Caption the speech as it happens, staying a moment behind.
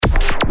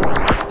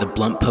The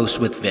Blunt Post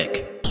with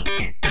Vic.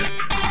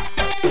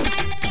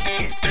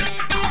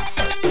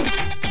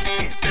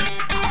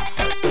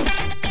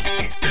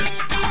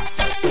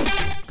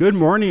 Good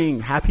morning,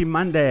 happy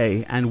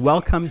Monday, and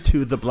welcome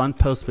to The Blunt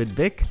Post with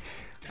Vic.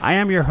 I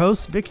am your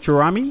host, Vic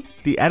Gerami,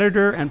 the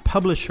editor and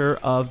publisher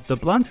of The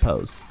Blunt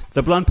Post.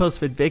 The Blunt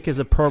Post with Vic is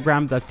a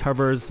program that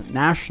covers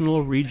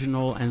national,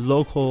 regional, and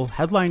local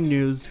headline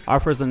news,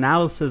 offers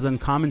analysis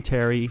and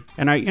commentary,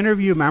 and I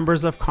interview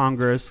members of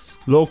Congress,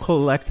 local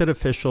elected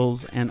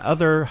officials, and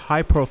other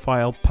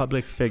high-profile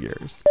public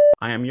figures.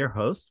 I am your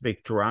host,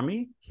 Vic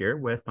Gerami, here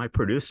with my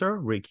producer,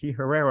 Ricky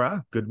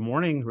Herrera. Good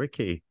morning,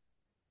 Ricky.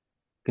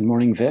 Good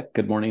morning, Vic.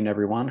 Good morning,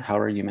 everyone. How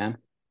are you, man?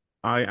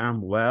 I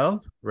am well,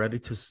 ready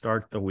to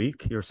start the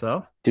week.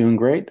 Yourself? Doing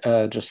great.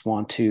 Just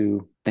want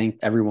to thank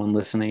everyone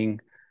listening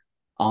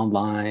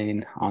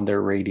online, on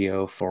their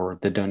radio, for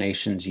the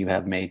donations you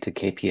have made to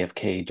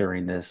KPFK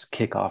during this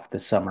Kick Off the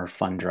Summer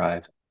Fund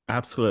Drive.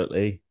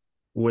 Absolutely.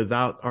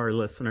 Without our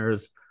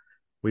listeners,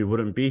 we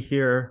wouldn't be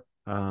here.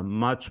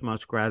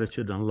 Much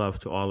gratitude and love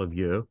to all of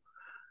you.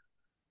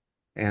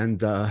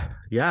 And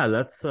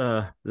let's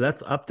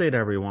update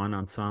everyone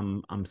on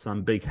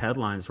some big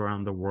headlines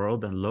around the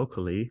world and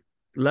locally.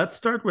 Let's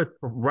start with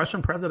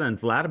Russian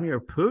President Vladimir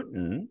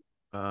Putin,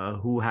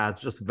 who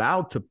has just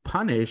vowed to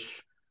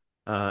punish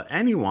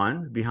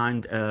anyone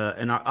behind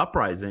an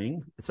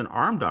uprising. It's an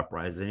armed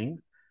uprising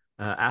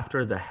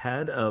after the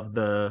head of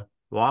the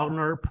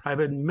Wagner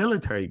private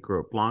military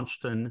group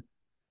launched an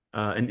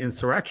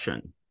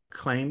insurrection,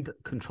 claimed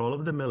control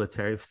of the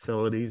military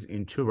facilities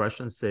in two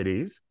Russian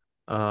cities.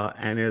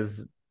 And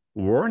is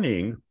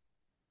warning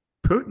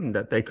Putin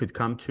that they could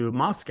come to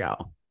Moscow.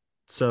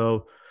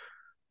 So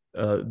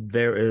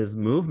there is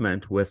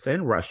movement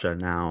within Russia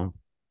now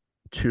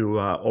to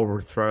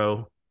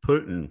overthrow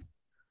Putin.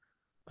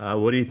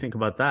 What do you think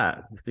about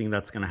that? You think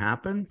that's going to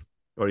happen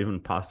or even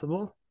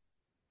possible?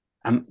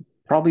 I'm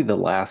probably the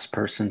last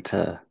person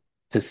to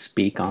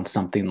speak on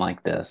something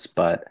like this,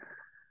 but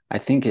I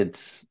think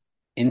it's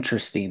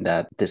interesting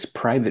that this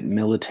private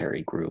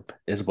military group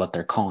is what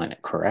they're calling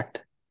it,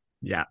 correct?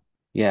 Yeah.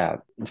 Yeah.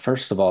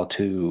 First of all,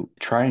 to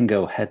try and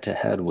go head to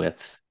head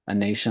with a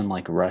nation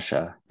like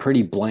Russia,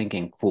 pretty blank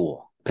and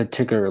cool,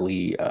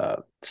 particularly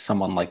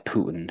someone like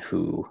Putin,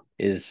 who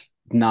is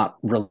not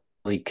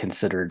really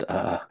considered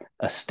a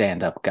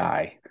stand-up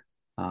guy.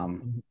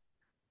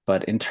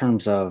 But in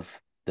terms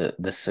of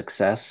the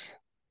success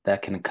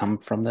that can come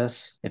from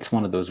this, it's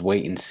one of those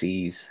wait and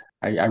sees.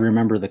 I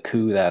remember the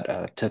coup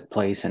that took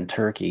place in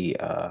Turkey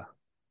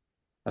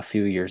a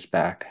few years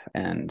back,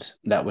 and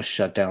that was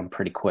shut down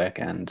pretty quick,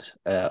 and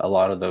a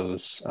lot of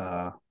those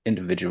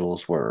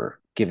individuals were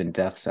given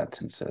death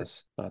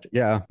sentences. But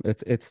yeah,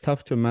 it's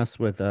tough to mess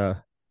with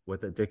a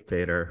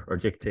dictator or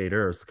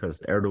dictators,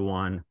 because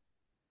Erdogan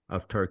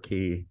of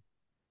Turkey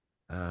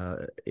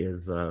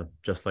is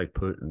just like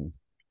Putin.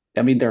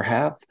 I mean, there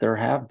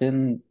have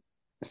been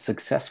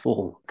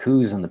successful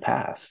coups in the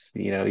past.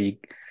 You know, you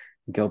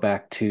go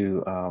back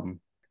to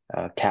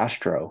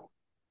Castro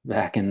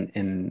back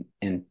in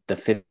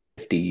the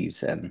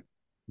 50s and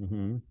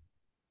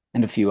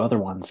a few other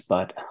ones,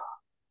 but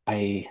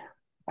I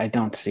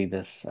don't see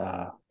this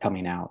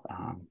coming out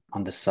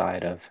on the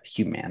side of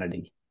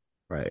humanity.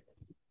 Right.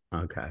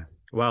 Okay.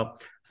 Well,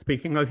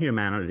 speaking of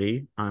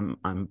humanity,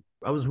 I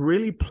was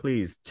really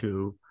pleased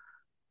to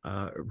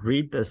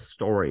read this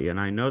story, and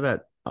I know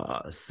that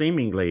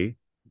seemingly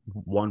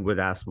one would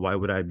ask, why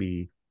would I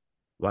be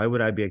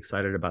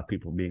excited about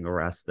people being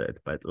arrested?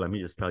 But let me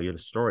just tell you the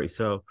story.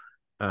 So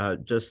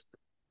just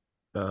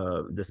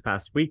this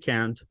past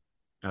weekend,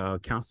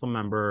 council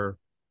member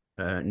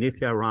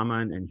Nithya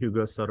Raman and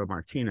Hugo Soto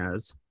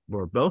Martinez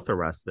were both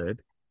arrested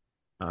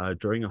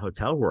during a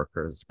hotel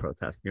workers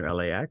protest near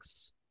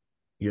LAX.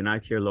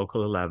 Unite Here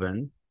Local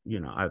 11,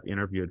 I've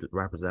interviewed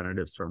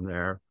representatives from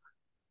there.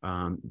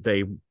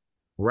 They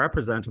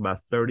represent about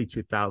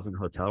 32,000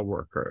 hotel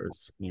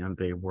workers, and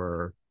they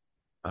were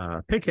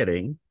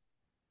picketing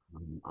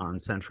on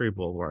Century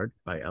Boulevard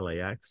by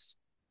LAX.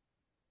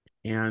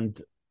 And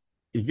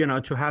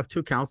to have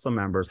two council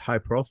members, high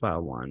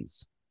profile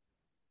ones,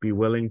 be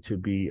willing to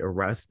be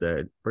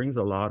arrested brings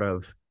a lot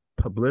of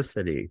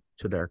publicity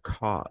to their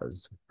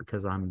cause,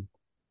 because I'm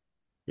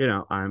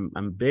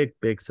a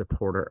big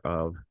supporter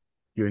of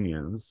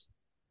unions.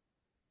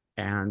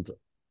 And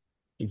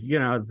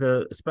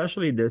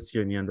especially this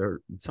union, they're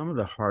some of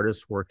the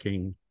hardest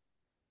working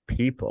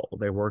people.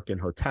 They work in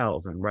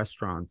hotels and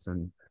restaurants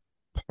and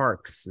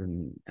parks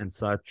and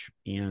such,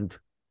 and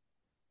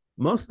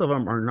most of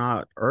them are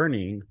not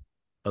earning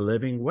a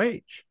living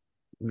wage.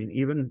 I mean,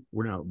 even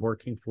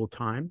working full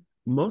time,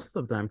 most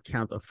of them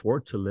can't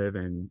afford to live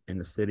in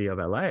the city of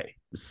LA.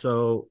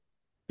 So,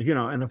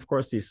 and of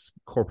course, these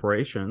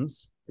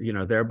corporations,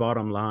 their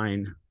bottom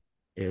line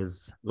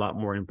is a lot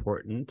more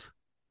important.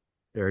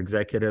 Their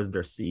executives,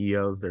 their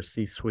CEOs, their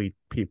C-suite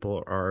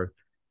people are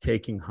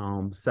taking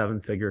home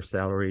 7-figure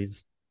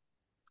salaries,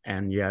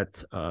 and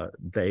yet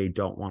they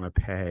don't want to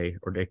pay,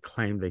 or they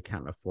claim they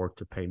can't afford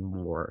to pay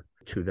more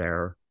to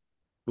their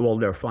well,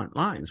 their front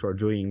lines who are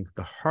doing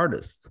the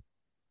hardest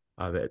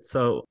of it.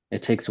 So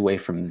It takes away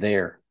from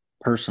their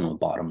personal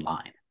bottom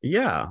line.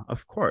 yeah,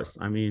 of course.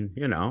 I mean,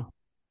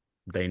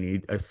 they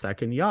need a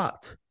second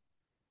yacht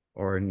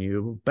or a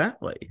new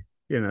Bentley,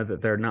 that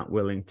they're not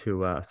willing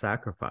to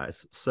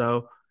sacrifice.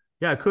 So,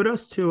 yeah,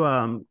 kudos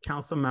to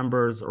council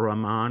members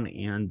Rahman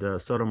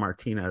and Soto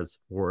Martinez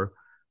for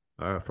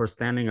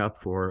standing up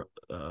for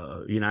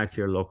United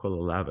Here Local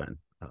 11.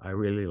 I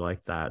really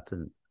like that,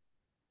 and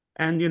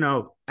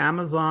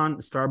Amazon,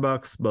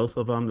 Starbucks, both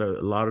of them, a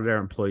lot of their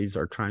employees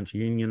are trying to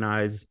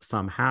unionize.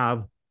 Some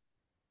have,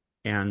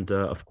 and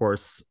of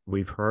course,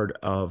 we've heard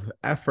of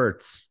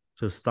efforts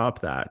to stop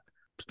that.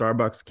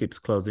 Starbucks keeps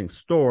closing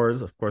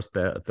stores. Of course,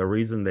 the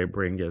reason they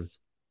bring is,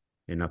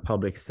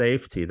 public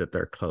safety that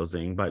they're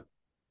closing, but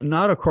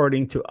not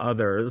according to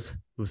others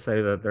who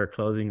say that they're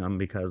closing them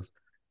because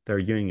they're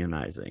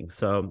unionizing.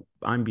 So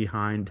I'm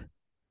behind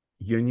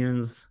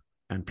unions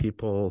and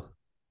people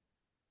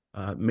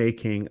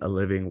making a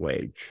living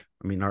wage.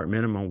 I mean, our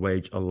minimum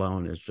wage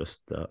alone is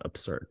just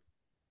absurd.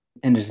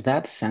 And is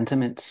that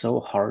sentiment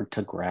so hard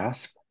to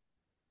grasp?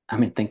 I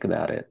mean, think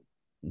about it.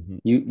 Mm-hmm.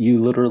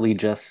 You literally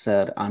just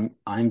said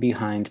I'm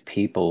behind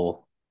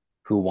people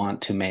who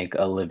want to make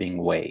a living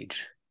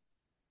wage.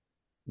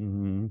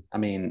 Mm-hmm. I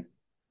mean,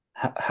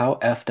 how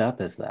effed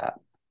up is that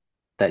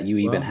you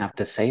even Well, have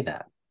to say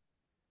that?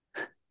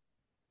 All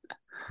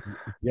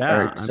yeah,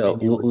 right, I so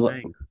mean, you would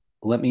think.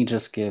 let me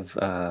just give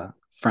a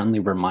friendly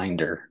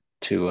reminder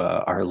to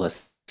our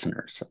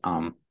listeners.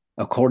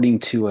 According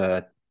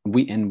to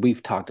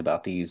we've talked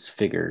about these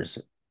figures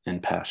in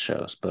past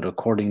shows, but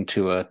according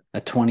to a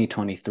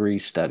 2023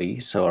 study,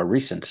 so a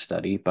recent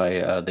study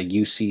by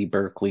the UC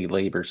Berkeley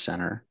Labor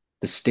Center,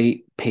 the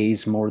state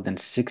pays more than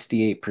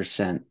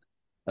 68%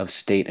 of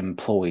state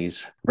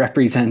employees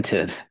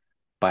represented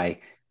by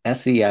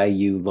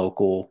SEIU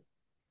Local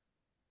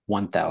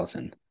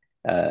 1000.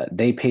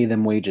 They pay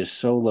them wages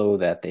so low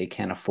that they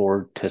can't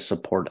afford to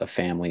support a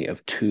family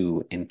of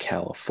two in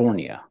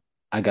California.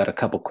 I got a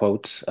couple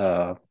quotes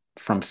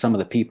from some of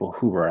the people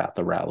who were at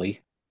the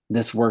rally.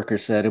 This worker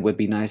said it would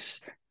be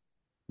nice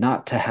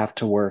not to have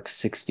to work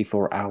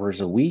 64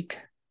 hours a week,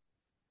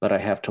 but I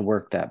have to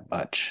work that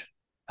much.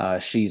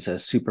 She's a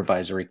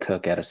supervisory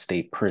cook at a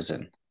state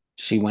prison.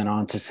 She went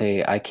on to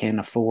say, I can't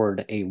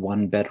afford a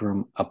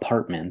one-bedroom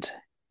apartment.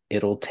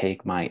 It'll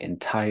take my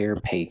entire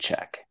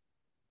paycheck.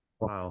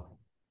 Wow.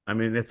 I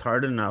mean, it's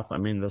hard enough. I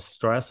mean, the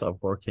stress of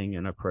working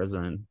in a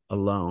prison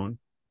alone,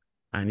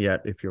 and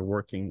yet if you're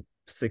working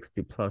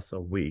 60 plus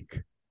a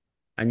week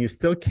and you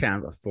still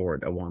can't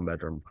afford a one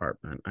bedroom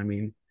apartment, I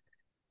mean,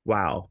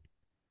 wow.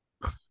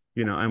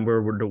 And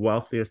we're the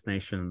wealthiest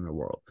nation in the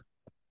world.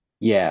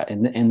 Yeah,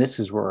 and this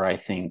is where I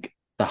think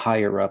the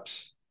higher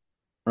ups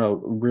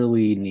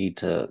really need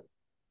to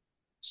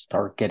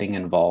start getting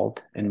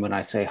involved. And when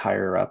I say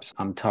higher ups,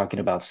 I'm talking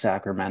about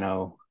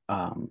Sacramento,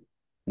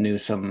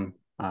 Newsom.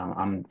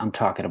 I'm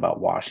talking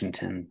about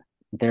Washington.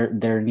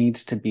 There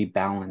needs to be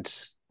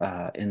balance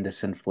in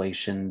this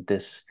inflation.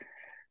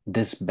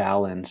 This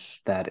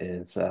balance that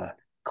is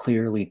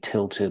clearly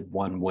tilted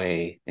one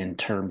way in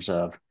terms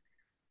of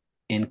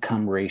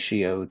income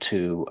ratio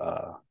to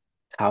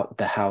how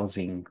the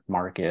housing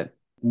market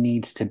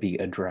needs to be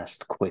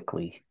addressed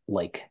quickly,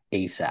 like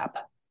ASAP,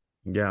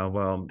 Yeah,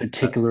 well,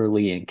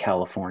 particularly in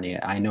California.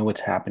 I know it's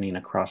happening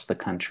across the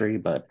country,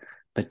 but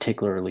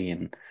particularly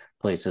in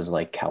places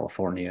like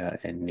California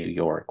and New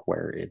York,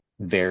 where it's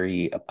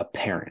very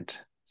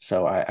apparent.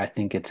 So I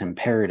think it's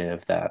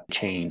imperative that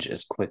change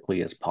as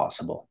quickly as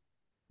possible.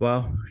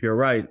 well, you're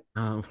right.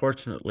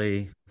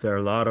 Unfortunately, there are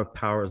a lot of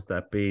powers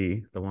that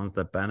be, the ones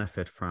that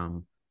benefit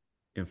from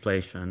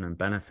inflation and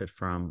benefit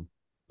from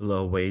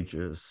low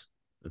wages,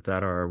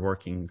 that are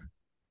working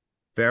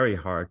very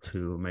hard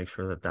to make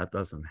sure that that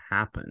doesn't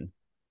happen,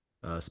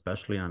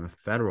 especially on a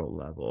federal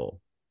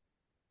level.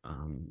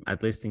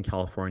 At least in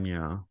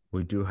California,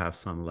 we do have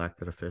some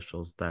elected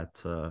officials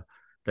that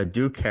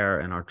do care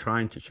and are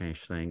trying to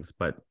change things,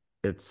 but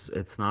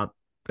it's not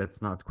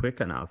quick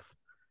enough.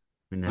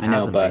 I mean, it I know,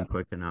 hasn't been but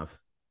quick enough.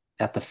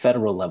 at the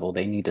federal level,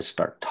 they need to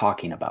start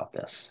talking about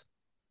this.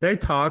 They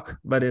talk,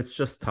 but it's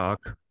just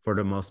talk for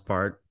the most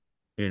part.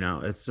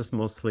 It's just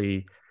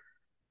mostly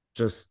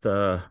just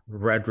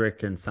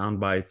rhetoric and sound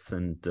bites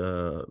and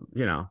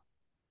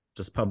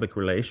just public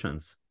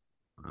relations,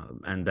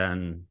 and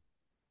then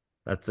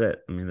that's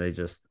it. I mean, they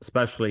just,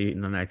 especially in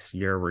the next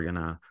year,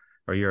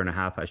 or year and a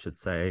half, I should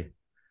say,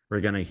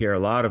 we're gonna hear a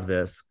lot of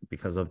this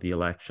because of the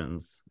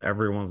elections.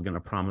 Everyone's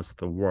gonna promise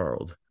the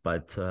world,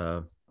 but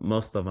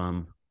most of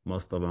them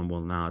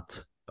will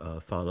not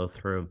follow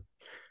through.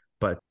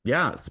 But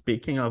yeah,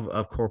 speaking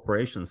of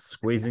corporations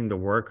squeezing the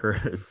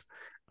workers,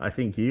 I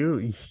think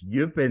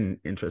you've been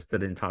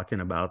interested in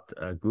talking about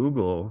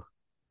Google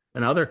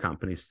and other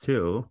companies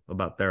too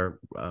about their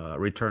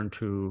return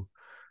to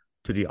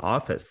the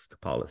office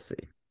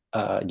policy.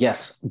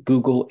 Yes,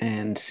 Google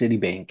and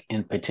Citibank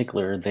in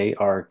particular, they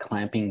are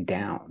clamping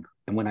down.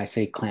 And when I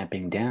say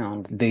clamping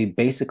down, they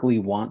basically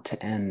want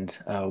to end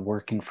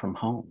working from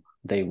home.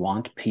 They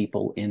want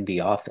people in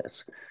the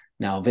office.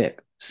 Now,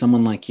 Vic,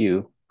 someone like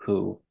you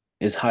who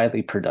is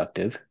highly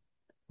productive,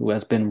 who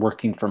has been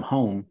working from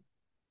home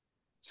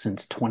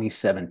since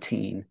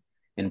 2017,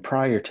 and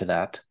prior to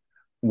that,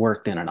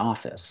 worked in an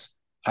office.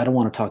 I don't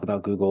want to talk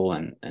about Google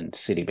and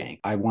Citibank.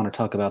 I want to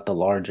talk about the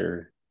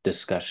larger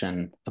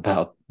discussion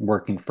about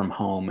working from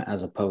home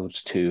as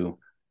opposed to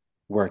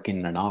working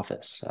in an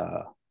office.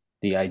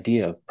 The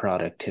idea of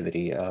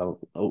productivity,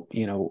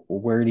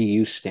 where do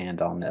you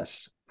stand on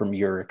this from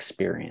your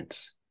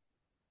experience?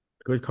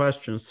 Good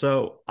question.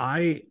 So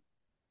I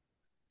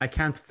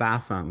can't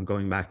fathom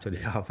going back to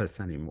the office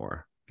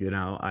anymore.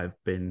 I've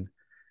been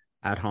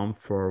at home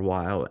for a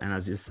while, and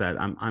as you said,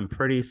 I'm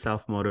pretty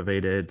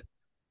self-motivated,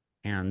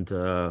 and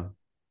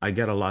I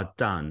get a lot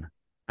done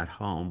at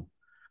home.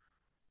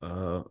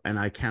 And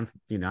I can't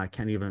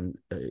even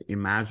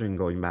imagine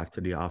going back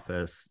to the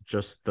office.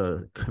 Just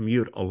the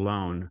commute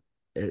alone,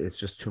 it's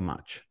just too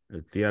much.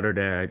 The other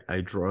day,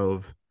 I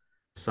drove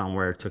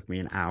somewhere, it took me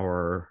an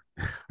hour,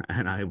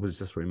 and I was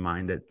just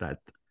reminded that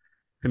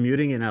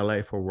commuting in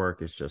LA for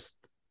work is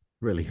just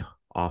really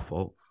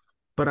awful.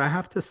 But I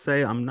have to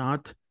say, I'm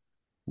not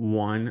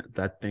one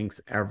that thinks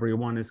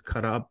everyone is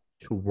cut up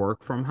to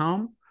work from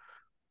home.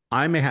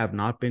 I may have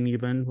not been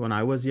even when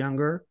I was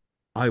younger.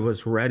 I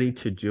was ready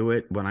to do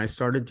it when I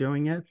started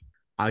doing it.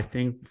 I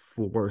think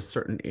for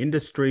certain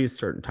industries,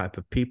 certain type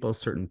of people,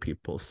 certain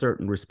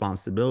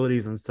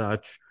responsibilities and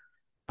such,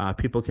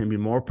 people can be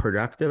more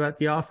productive at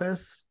the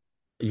office,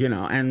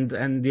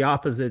 and the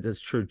opposite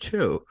is true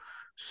too.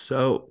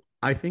 So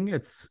I think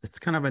it's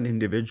kind of an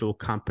individual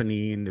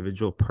company,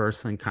 individual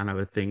person kind of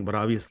a thing. But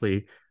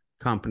obviously,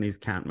 companies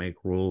can't make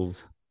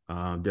rules,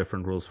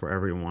 different rules for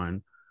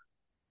everyone.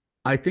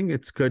 I think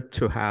it's good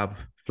to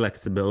have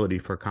flexibility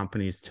for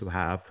companies to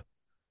have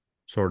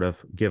sort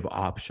of give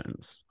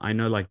options. I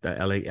know like the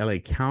LA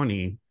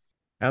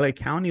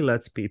County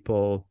lets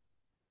people,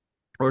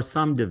 or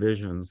some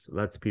divisions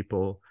lets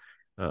people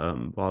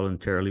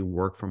voluntarily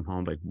work from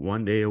home like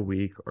 1 day a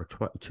week or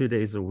 2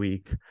 days a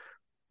week.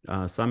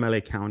 Some LA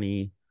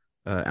County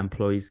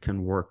employees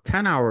can work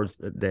 10 hours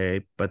a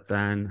day, but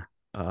then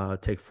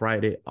take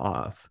Friday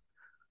off.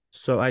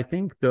 So I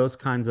think those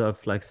kinds of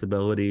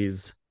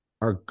flexibilities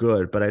are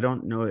good, but I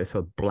don't know if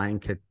a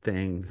blanket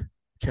thing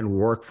can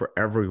work for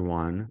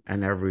everyone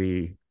and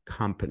every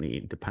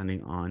company,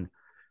 depending on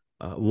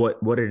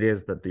what it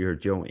is that you're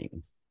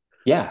doing.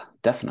 Yeah,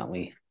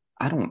 definitely.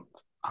 I don't,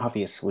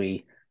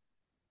 obviously,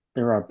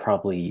 there are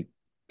probably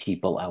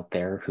people out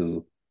there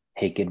who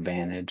take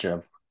advantage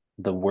of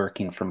the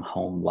working from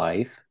home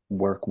life,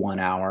 work 1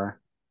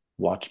 hour,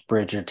 watch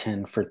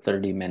Bridgerton for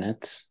 30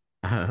 minutes,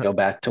 go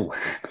back to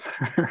work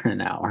for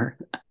an hour.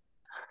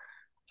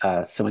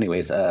 So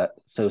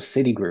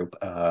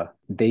Citigroup,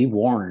 they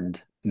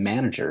warned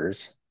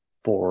managers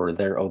for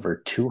their over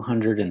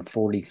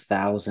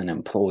 240,000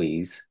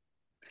 employees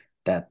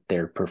that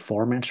their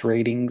performance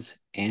ratings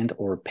and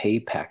or pay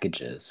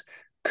packages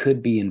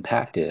could be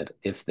impacted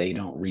if they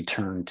don't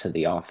return to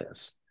the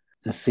office.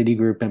 The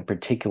Citigroup in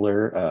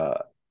particular,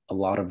 a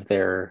lot of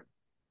their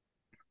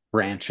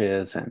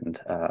branches and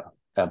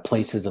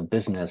places of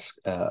business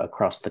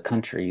across the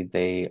country,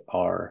 they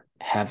are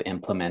have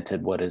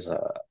implemented what is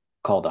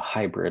called a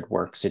hybrid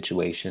work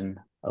situation.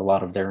 A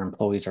lot of their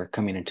employees are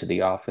coming into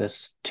the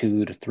office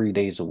 2 to 3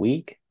 days a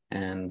week,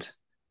 and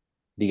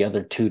the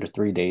other 2 to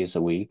 3 days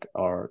a week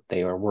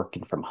they are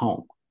working from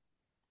home.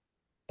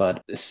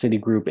 But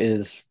Citigroup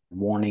is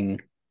warning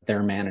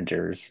their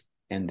managers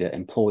and the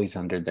employees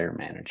under their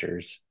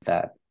managers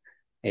that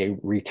a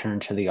return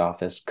to the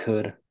office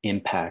could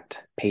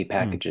impact pay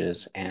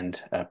packages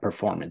and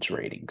performance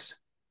ratings.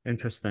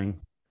 Interesting.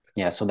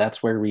 Yeah, so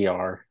that's where we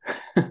are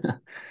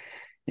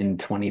in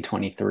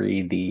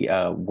 2023.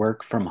 The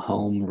work from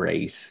home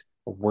race,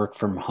 work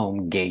from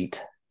home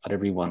gate,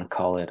 whatever you want to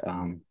call it,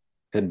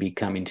 could be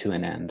coming to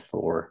an end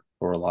for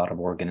a lot of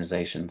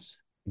organizations.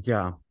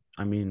 Yeah.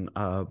 I mean,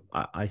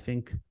 I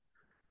think,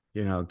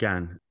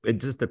 again, it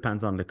just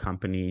depends on the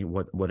company,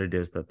 what it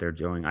is that they're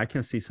doing. I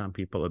can see some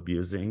people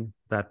abusing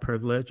that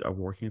privilege of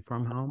working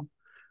from home,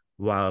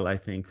 while I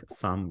think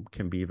some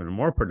can be even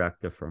more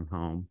productive from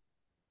home.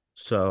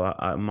 So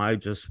my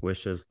just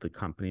wish is the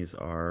companies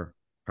are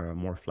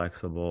more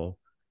flexible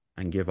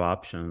and give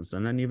options,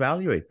 and then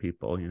evaluate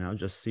people,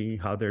 just see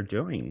how they're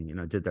doing.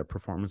 Did their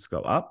performance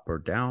go up or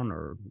down,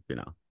 or,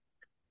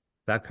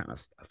 that kind of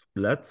stuff.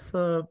 Let's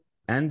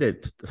end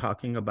it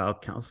talking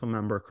about council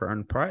member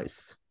Curran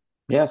Price.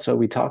 Yeah, so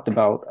we talked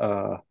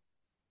about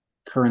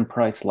Curran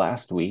Price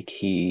last week.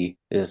 He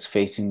is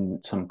facing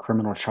some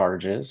criminal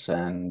charges,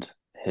 and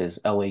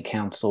his LA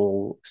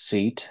council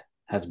seat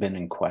has been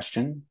in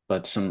question.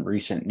 But some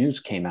recent news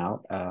came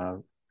out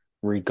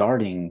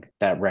regarding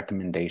that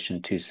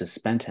recommendation to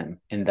suspend him,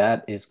 and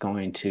that is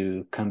going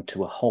to come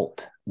to a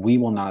halt. We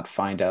will not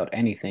find out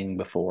anything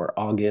before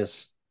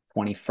August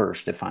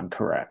 21st, if I'm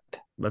correct.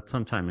 But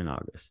sometime in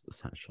August,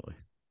 essentially.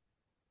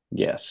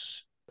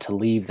 Yes. To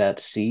leave that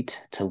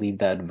seat, to leave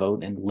that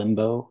vote in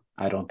limbo,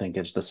 I don't think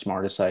it's the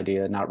smartest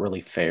idea. Not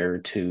really fair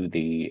to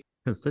the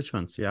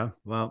Constituents, yeah.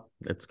 Well,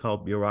 it's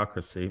called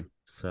bureaucracy.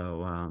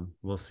 So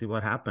we'll see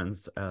what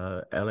happens.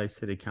 LA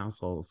City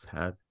Council's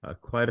had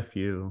quite a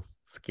few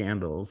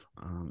scandals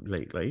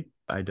lately.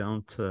 I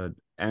don't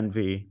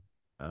envy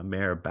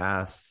Mayor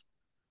Bass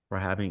for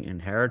having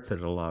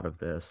inherited a lot of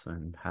this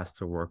and has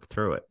to work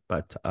through it,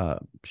 but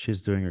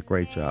she's doing a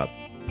great job.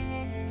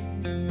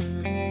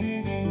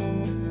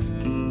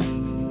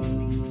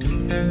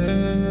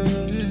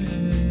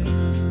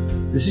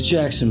 This is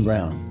Jackson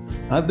Brown.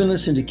 I've been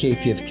listening to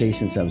KPFK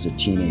since I was a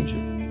teenager.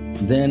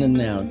 Then and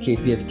now,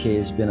 KPFK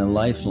has been a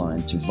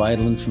lifeline to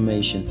vital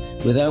information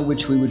without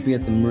which we would be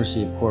at the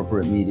mercy of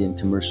corporate media and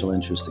commercial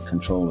interests that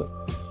control it.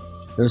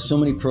 There are so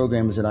many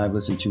programs that I've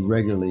listened to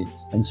regularly,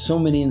 and so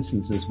many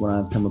instances when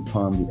I've come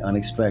upon the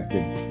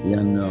unexpected, the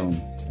unknown,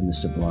 and the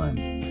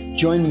sublime.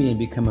 Join me and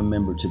become a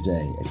member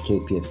today at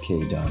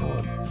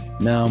kpfk.org.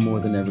 Now more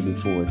than ever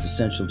before, it's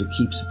essential to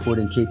keep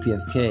supporting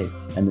KPFK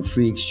and the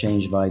free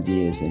exchange of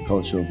ideas and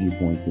cultural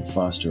viewpoints that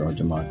foster our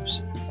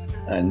democracy.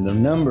 And the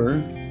number,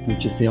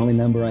 which is the only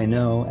number I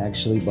know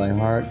actually by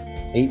heart,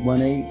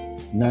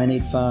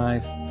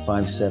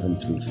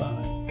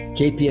 818-985-5735.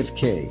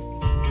 KPFK.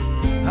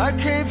 I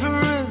came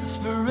for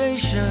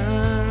inspiration.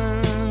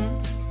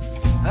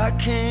 I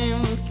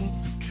came looking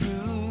for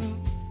truth.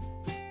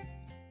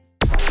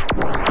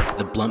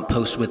 The Blunt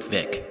Post with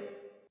Vic.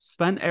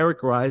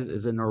 Sven-Erik Rise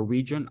is a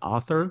Norwegian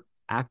author,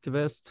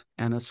 activist,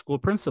 and a school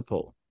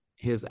principal.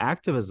 His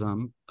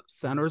activism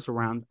centers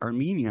around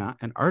Armenia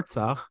and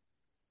Artsakh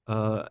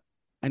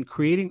and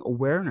creating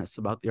awareness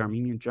about the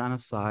Armenian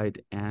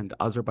genocide and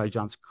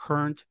Azerbaijan's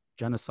current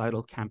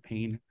genocidal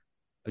campaign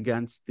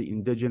against the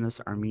indigenous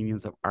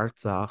Armenians of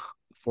Artsakh,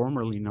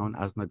 formerly known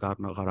as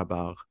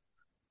Nagorno-Karabakh.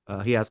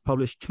 He has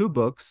published 2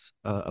 books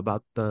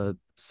about the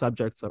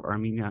subjects of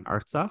Armenia and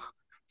Artsakh.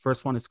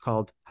 First one is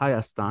called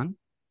Hayastan,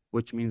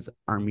 which means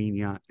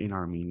Armenia in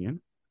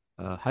Armenian.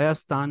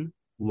 Hayastan,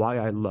 Why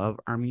I Love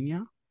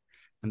Armenia.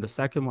 And the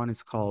second one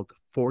is called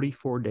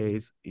 44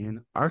 Days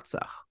in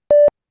Artsakh.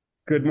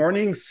 Good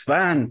morning,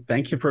 Sven.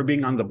 Thank you for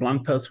being on the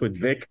Blunt Post with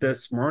Vic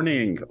this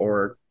morning,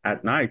 or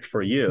at night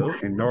for you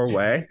in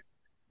Norway.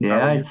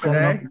 Yeah, it's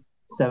 7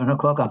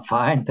 o'clock. I'm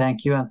fine.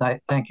 Thank you. And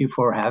thank you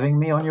for having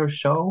me on your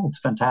show. It's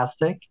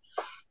fantastic.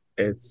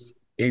 It's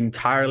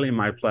entirely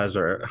my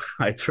pleasure.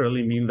 I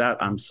truly mean that.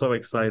 I'm so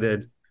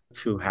excited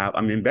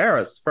I'm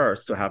embarrassed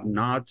first to have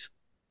not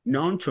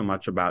known too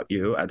much about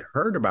you. I'd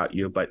heard about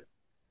you, but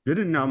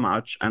didn't know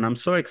much. And I'm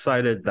so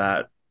excited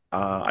that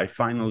I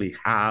finally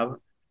have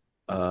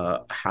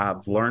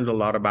learned a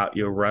lot about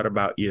you, read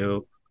about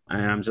you.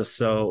 And I'm just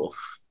so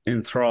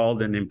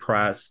enthralled and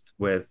impressed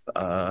with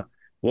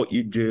what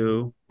you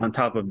do, on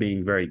top of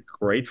being very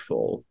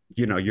grateful.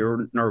 You know,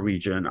 you're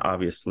Norwegian,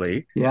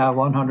 obviously. Yeah,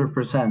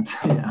 100%.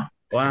 Yeah.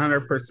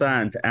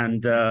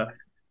 100%.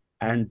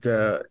 And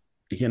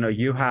you know,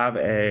 you have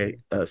a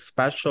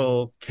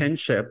special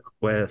kinship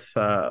with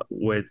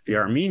the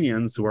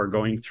Armenians who are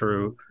going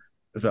through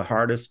the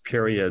hardest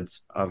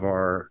periods of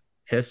our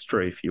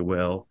history, if you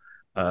will,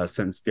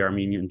 since the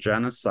Armenian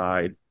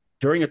genocide,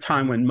 during a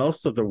time when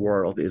most of the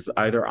world is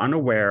either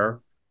unaware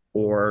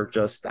or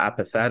just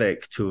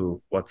apathetic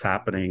to what's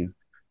happening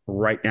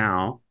right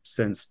now,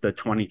 since the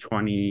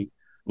 2020,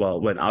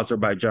 when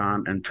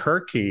Azerbaijan and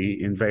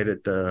Turkey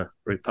invaded the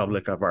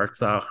Republic of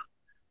Artsakh,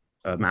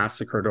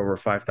 massacred over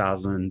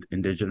 5,000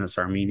 indigenous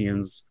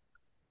Armenians,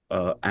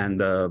 and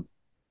the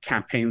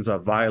campaigns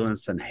of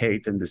violence and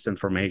hate and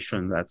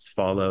disinformation that's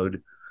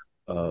followed,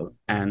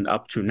 and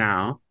up to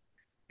now.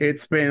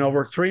 It's been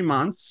over 3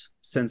 months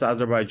since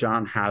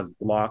Azerbaijan has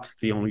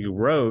blocked the only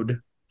road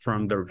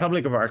from the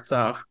Republic of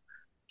Artsakh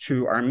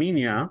to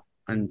Armenia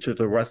and to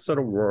the rest of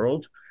the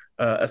world,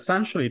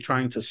 essentially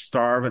trying to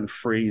starve and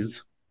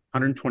freeze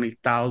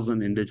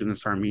 120,000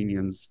 indigenous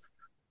Armenians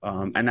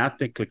and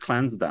ethnically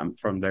cleanse them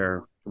from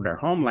their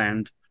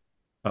homeland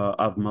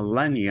of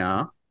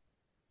millennia,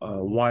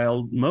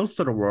 while most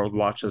of the world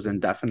watches in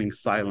deafening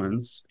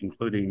silence,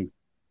 including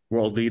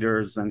world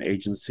leaders and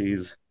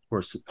agencies who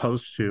are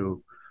supposed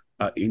to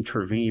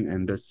intervene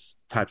in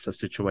this types of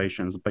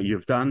situations. But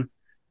you've done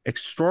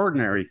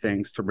extraordinary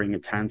things to bring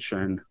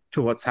attention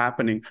to what's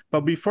happening.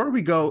 But before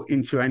we go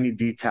into any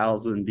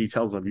details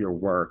of your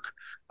work,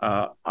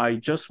 I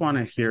just want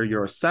to hear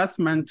your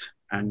assessment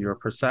and your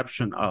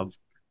perception of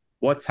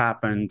what's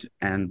happened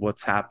and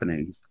what's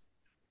happening.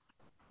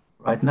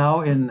 Right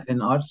now in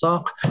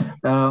Artsakh,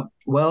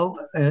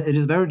 it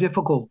is very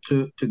difficult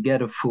to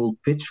get a full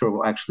picture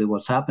of actually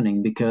what's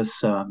happening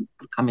because,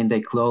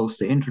 they closed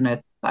the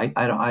internet.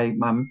 I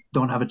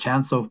don't have a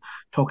chance of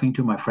talking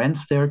to my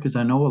friends there because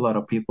I know a lot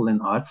of people in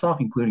Artsakh,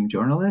 including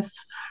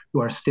journalists, who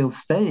are still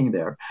staying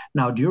there.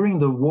 Now, during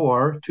the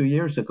war 2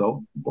 years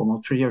ago,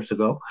 almost 3 years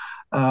ago,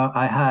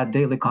 I had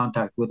daily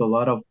contact with a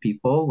lot of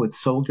people, with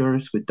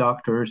soldiers, with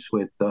doctors,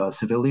 with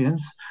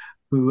civilians,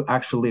 who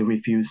actually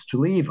refused to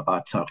leave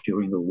Artsakh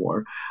during the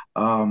war,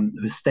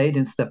 who stayed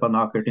in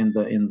Stepanakert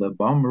in the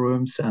bomb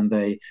rooms, and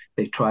they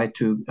tried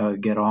to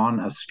get on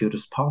as good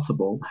as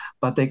possible.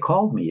 But they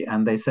called me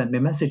and they sent me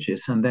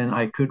messages, and then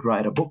I could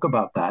write a book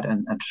about that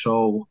and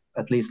show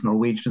at least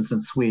Norwegians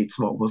and Swedes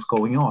what was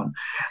going on.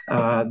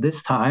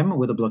 This time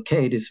with the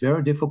blockade, it's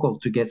very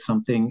difficult to get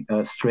something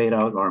straight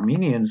out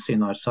Armenians in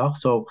Artsakh.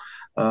 So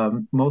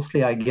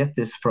mostly I get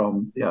this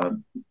from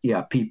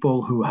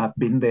people who have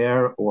been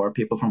there, or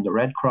people from the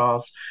Red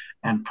Cross,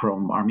 and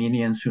from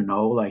Armenians who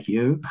know, like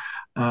you.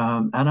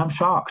 And I'm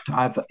shocked.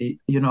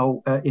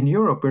 In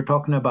Europe, we're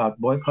talking about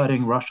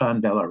boycotting Russia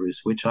and Belarus,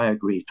 which I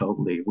agree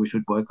totally. We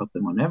should boycott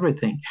them on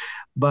everything.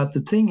 But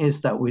the thing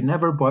is that we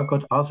never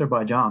boycott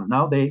Azerbaijan.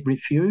 Now they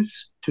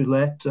refuse to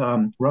let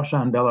Russia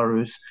and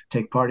Belarus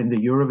take part in the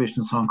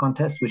Eurovision Song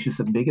Contest, which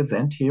is a big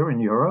event here in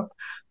Europe.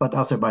 But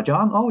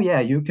Azerbaijan, oh yeah,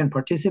 you can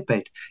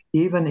participate.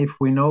 Even if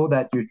we know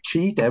that you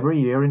cheat every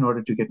year in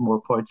order to get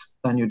more points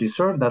than you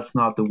deserve, that's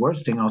not the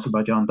worst thing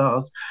Azerbaijan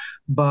does.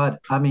 But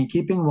I mean,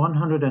 keeping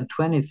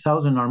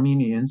 120,000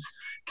 Armenians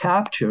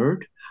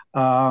captured,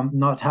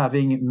 not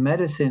having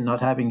medicine,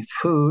 not having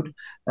food,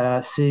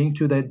 seeing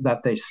to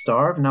that they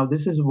starve. Now,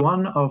 this is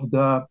one of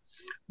the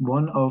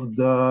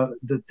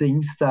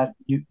things that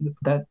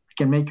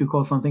can make you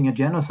call something a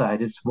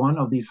genocide. It's one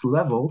of these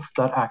levels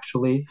that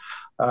actually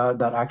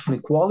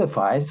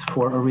qualifies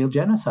for a real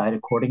genocide,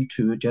 according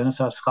to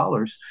genocide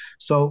scholars.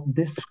 So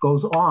this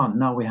goes on.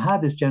 Now, we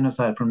had this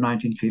genocide from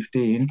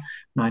 1915,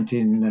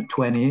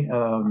 1920,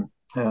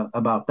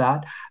 about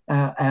that,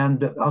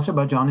 and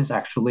Azerbaijan is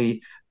actually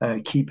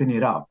keeping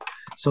it up.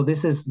 So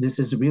this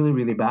is really,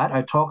 really bad.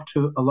 I talked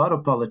to a lot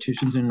of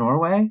politicians in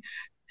Norway,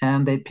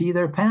 and they pee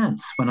their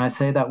pants when I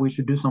say that we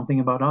should do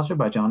something about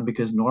Azerbaijan,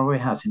 because Norway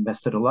has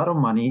invested a lot of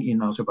money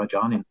in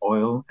Azerbaijan in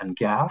oil and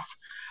gas.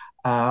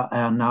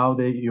 And now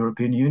the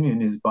European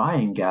Union is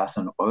buying gas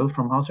and oil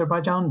from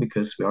Azerbaijan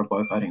because we are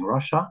boycotting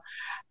Russia.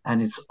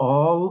 And it's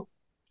all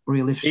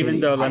really shitty.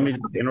 Even though, let me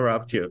just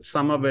interrupt you,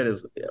 some of it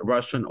is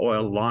Russian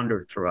oil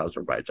laundered through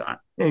Azerbaijan.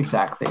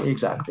 Exactly.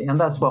 And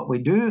that's what we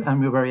do, and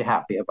we're very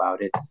happy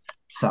about it,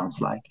 sounds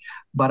like.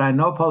 But I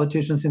know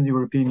politicians in the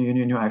European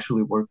Union who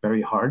actually work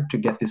very hard to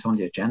get this on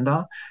the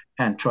agenda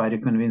and try to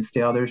convince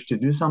the others to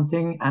do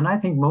something. And I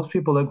think most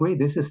people agree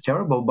this is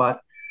terrible, but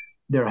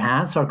their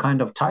hands are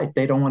kind of tight.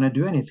 They don't want to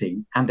do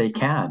anything, and they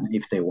can.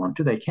 If they want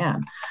to, they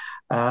can.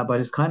 But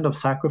it's kind of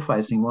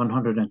sacrificing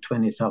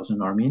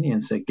 120,000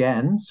 Armenians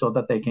again so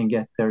that they can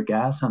get their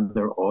gas and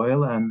their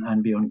oil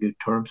and be on good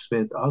terms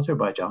with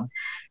Azerbaijan.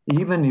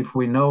 Even if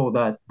we know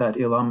that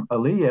Ilham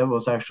Aliyev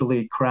was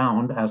actually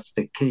crowned as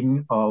the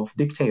king of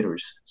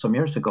dictators some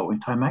years ago in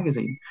Time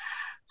magazine.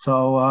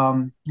 So,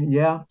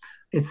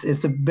 it's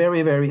a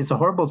it's a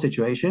horrible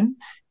situation.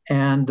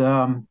 And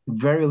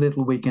very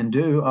little we can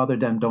do other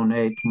than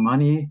donate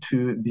money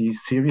to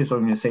these serious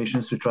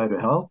organizations to try to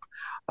help.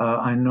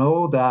 I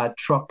know that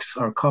trucks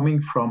are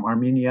coming from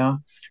Armenia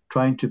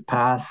trying to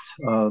pass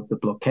the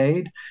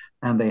blockade,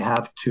 and they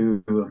have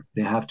to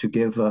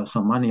give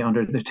some money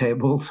under the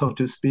table, so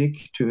to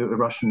speak, to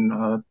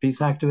Russian peace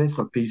activists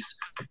or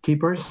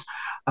peacekeepers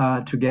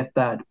to get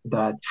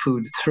that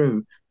food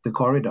through the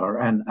corridor.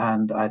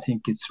 And I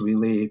think it's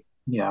really,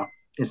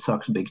 it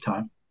sucks big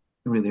time,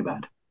 really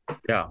bad.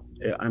 Yeah,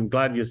 I'm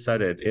glad you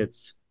said it.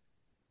 It's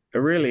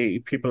really,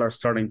 people are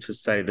starting to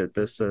say that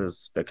this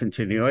is the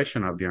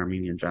continuation of the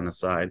Armenian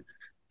genocide,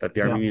 that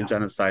the Armenian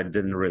genocide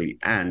didn't really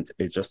end.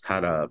 It just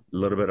had a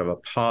little bit of a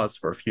pause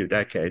for a few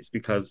decades,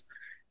 because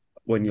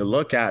when you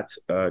look at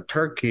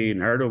Turkey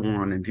and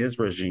Erdogan and his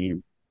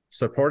regime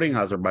supporting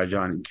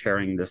Azerbaijan and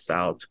carrying this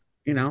out,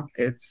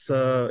 it's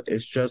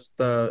just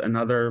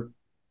another,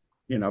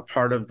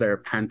 part of their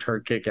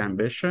pan-Turkic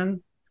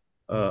ambition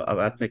of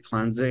ethnic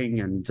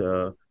cleansing and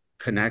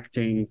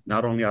connecting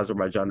not only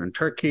Azerbaijan and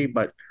Turkey,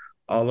 but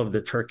all of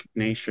the Turkic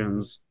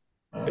nations.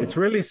 It's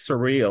really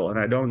surreal, and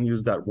I don't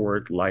use that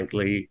word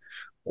lightly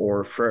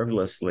or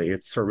frivolously.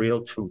 It's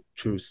surreal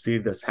to see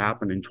this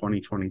happen in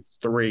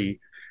 2023,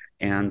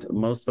 and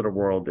most of the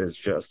world is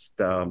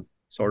just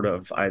sort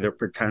of either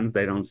pretends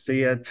they don't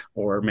see it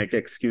or make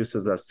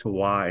excuses as to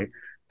why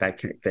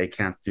they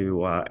can't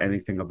do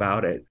anything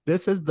about it.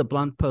 This is The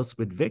Blunt Post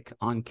with Vic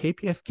on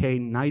KPFK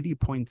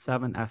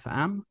 90.7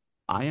 FM.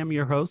 I am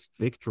your host,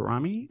 Vic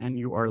Gerami, and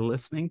you are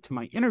listening to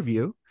my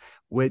interview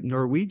with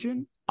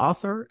Norwegian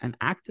author and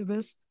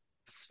activist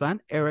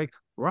Sven-Erik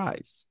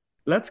Ries.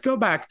 Let's go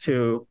back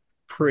to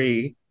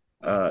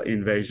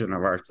pre-invasion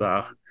of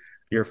Artsakh.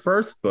 Your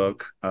first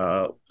book,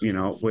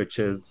 which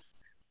is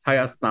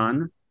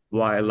Hayastan,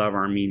 Why I Love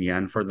Armenia.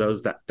 And for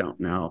those that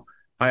don't know,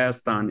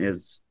 Hayastan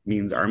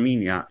means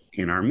Armenia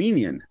in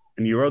Armenian.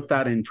 And you wrote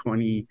that in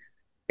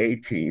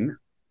 2018.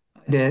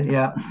 I did,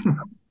 yeah.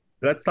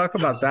 Let's talk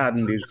about that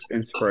and this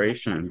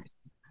inspiration.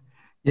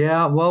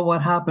 Yeah, well,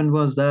 what happened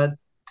was that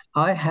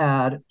I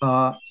had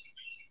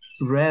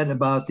read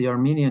about the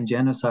Armenian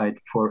genocide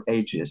for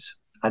ages.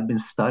 I'd been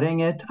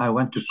studying it. I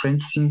went to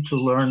Princeton to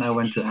learn. I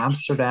went to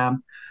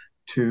Amsterdam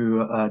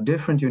to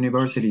different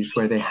universities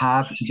where they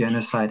have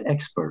genocide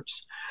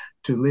experts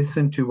to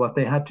listen to what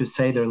they had to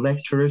say, their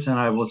lectures, and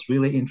I was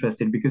really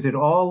interested because it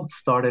all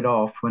started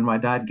off when my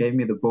dad gave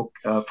me the book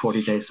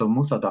 40 Days of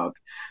Musadag.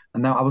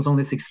 And now I was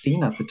only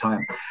 16 at the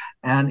time.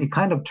 And it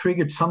kind of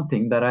triggered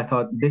something that I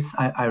thought,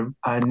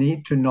 I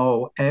need to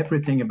know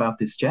everything about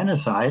this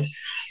genocide,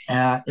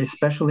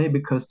 especially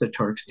because the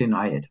Turks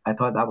deny it. I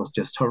thought that was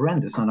just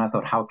horrendous. And I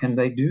thought, how can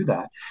they do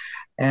that?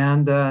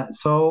 And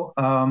so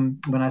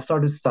when I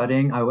started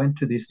studying, I went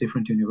to these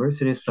different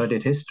universities,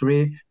 studied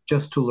history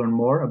just to learn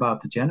more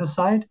about the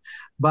genocide.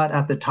 But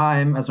at the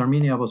time, as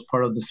Armenia was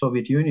part of the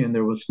Soviet Union,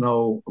 there was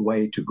no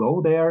way to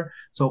go there.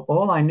 So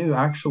all I knew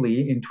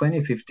actually in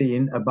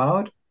 2015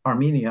 about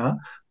Armenia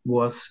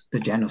was the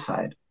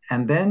genocide.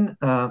 And then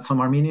some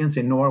Armenians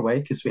in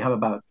Norway, because we have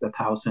about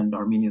 1,000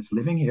 Armenians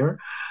living here,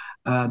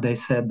 they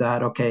said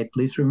that, okay,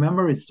 please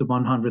remember it's the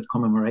 100th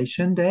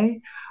commemoration day.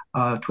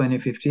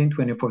 2015,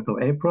 24th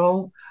of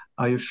April.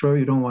 Are you sure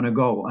you don't want to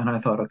go? And I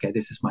thought, okay,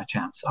 this is my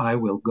chance. I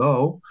will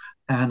go,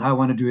 and I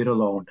want to do it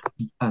alone.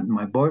 And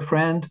my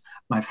boyfriend,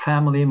 my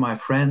family, my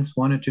friends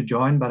wanted to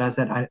join, but I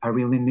said, I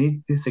really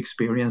need this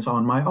experience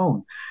on my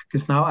own.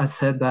 Because now I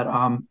said that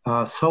I'm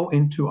so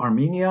into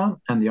Armenia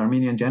and the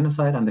Armenian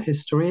genocide and the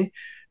history,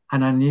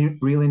 and I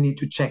really need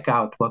to check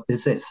out what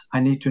this is.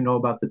 I need to know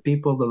about the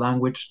people, the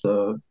language,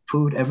 the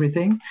food,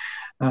 everything.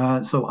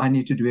 So I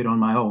need to do it on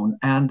my own.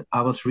 And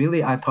I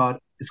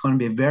thought it's going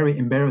to be very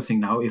embarrassing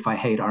now if I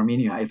hate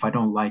Armenia, if I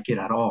don't like it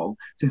at all,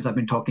 since I've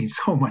been talking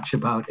so much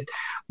about it.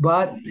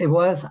 But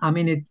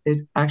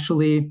it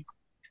actually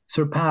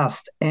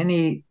surpassed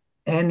any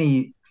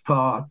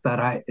thought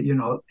that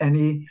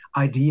any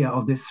idea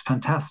of this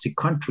fantastic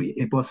country.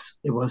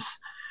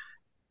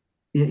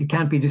 It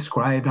can't be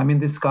described. I mean,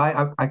 this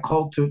guy, I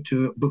called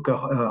to book a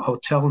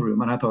hotel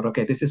room, and I thought,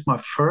 okay, this is my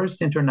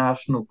first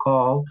international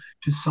call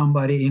to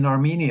somebody in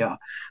Armenia.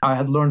 I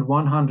had learned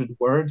 100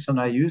 words, and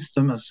I used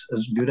them as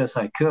good as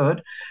I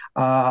could.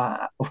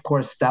 Of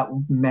course, that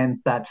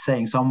meant that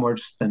saying some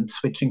words, then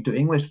switching to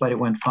English, but it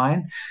went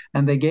fine.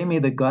 And they gave me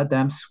the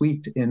goddamn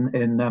suite in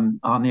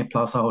Ania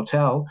Plaza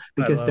Hotel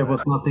because there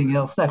was nothing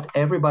else left.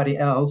 Everybody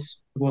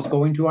else was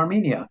going to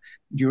Armenia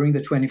during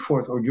the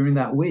 24th or during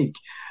that week.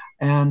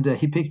 And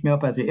he picked me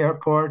up at the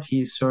airport.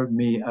 He served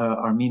me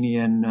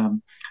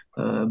Armenian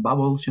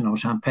bubbles,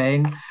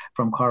 champagne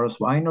from Karos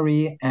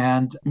Winery.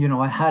 And,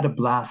 I had a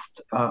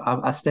blast.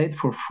 I stayed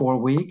for 4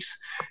 weeks.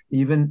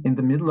 Even in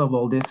the middle of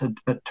all this,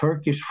 a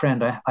Turkish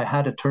friend, I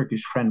had a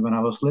Turkish friend when I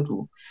was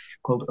little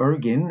called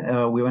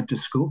Ergin. We went to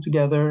school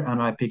together,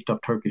 and I picked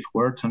up Turkish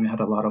words, and we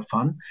had a lot of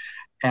fun.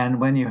 And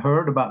when he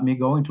heard about me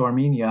going to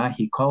Armenia,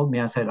 he called me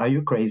and said, "Are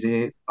you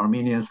crazy?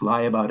 Armenians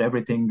lie about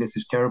everything. This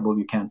is terrible.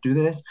 You can't do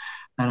this."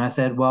 And I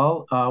said,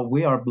 well,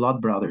 we are blood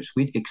brothers.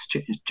 We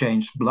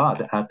exchanged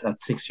blood at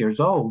 6 years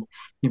old.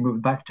 He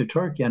moved back to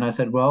Turkey. And I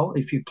said, well,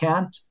 if you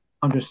can't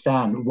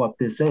understand what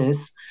this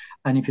is,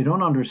 and if you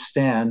don't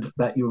understand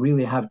that you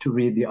really have to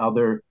read the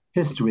other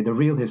history, the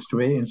real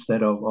history,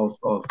 instead of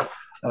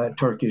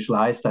Turkish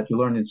lies that you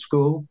learn in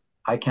school,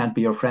 I can't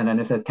be your friend. And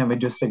I said, can we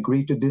just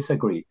agree to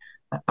disagree?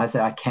 I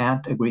said, I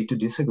can't agree to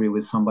disagree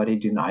with somebody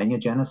denying a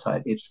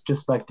genocide. It's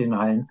just like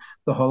denying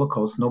the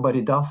Holocaust.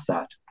 Nobody does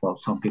that. Well,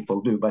 some people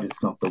do, but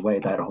it's not the way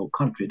that a whole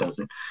country does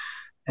it.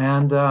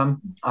 And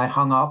I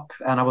hung up,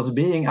 and I was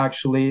being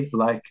actually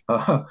like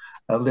a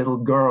little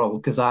girl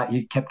because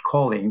he kept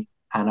calling,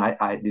 and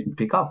I didn't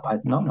pick up.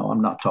 No,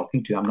 I'm not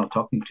talking to you. I'm not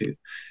talking to you.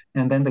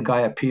 And then the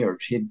guy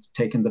appeared. He'd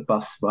taken the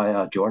bus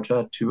via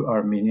Georgia to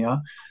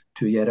Armenia,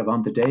 to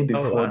Yerevan the day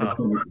before the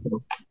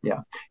 24th.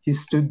 Yeah, he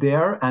stood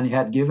there, and he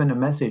had given a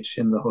message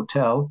in the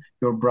hotel.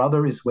 Your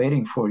brother is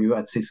waiting for you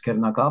at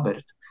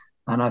Siskernagabert.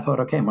 And I thought,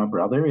 okay, my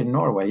brother in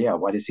Norway. Yeah,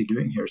 what is he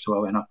doing here? So I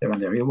went up there,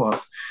 and there he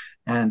was.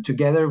 And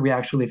together we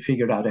actually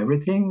figured out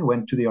everything,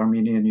 went to the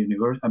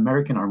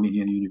American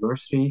Armenian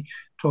University,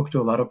 talked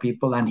to a lot of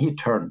people, and he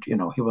turned,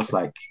 he was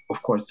like,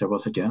 of course there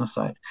was a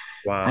genocide.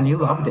 Wow. And he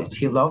loved it.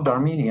 He loved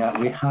Armenia.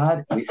 We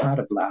had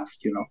a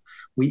blast,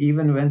 We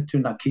even went to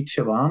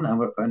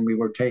Nakhichevan, and we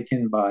were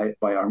taken by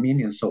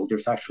Armenian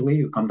soldiers, actually,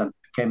 who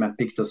came and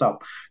picked us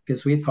up,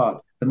 because we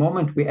thought, the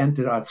moment we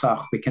entered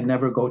Artsakh, we can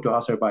never go to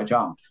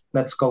Azerbaijan.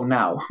 Let's go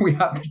now. We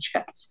have the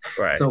chance.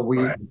 Right, so we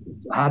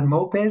had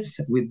mopeds.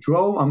 We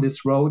drove on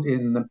this road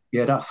in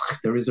Yerazkh.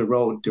 There is a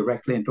road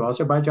directly into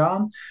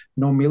Azerbaijan.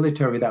 No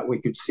military that we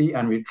could see.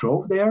 And we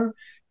drove there.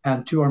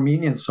 And 2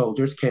 Armenian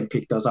soldiers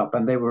picked us up.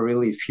 And they were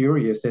really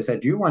furious. They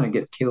said, "You want to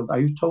get killed? Are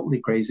you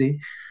totally crazy?"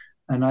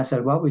 And I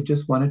said, well, we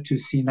just wanted to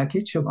see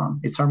Nakhichevan.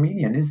 It's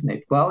Armenian, isn't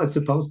it? Well, it's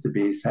supposed to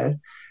be, he said.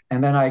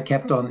 And then I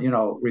kept on,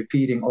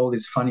 repeating all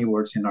these funny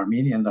words in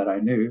Armenian that I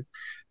knew.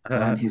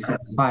 And he said,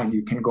 fine,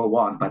 you can go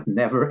on, but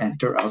never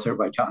enter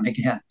Azerbaijan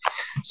again.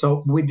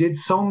 So we did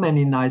so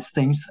many nice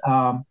things,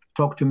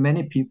 talked to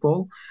many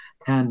people.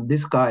 And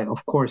this guy,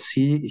 of course,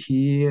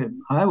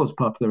 I was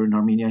popular in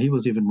Armenia. He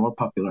was even more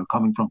popular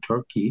coming from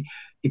Turkey,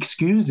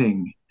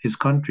 excusing his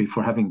country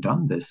for having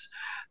done this.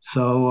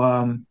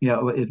 So yeah,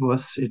 it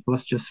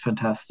was just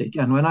fantastic.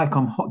 And when I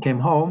came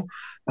home,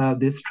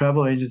 this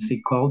travel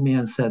agency called me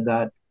and said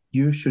that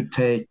you should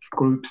take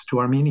groups to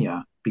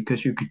Armenia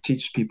because you could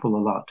teach people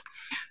a lot.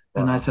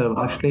 And I said, well,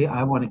 actually,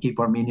 I want to keep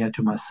Armenia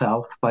to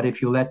myself. But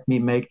if you let me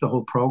make the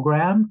whole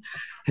program,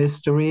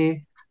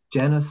 history,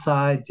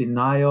 genocide,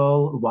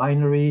 denial,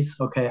 wineries,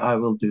 okay, I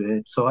will do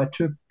it. So I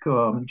took,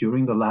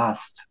 during the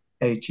last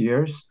 8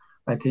 years,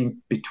 I think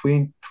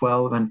between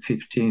 12 and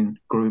 15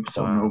 groups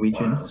of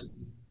Norwegians.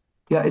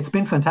 Yeah, it's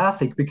been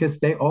fantastic because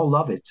they all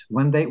love it.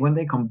 When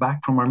they come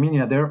back from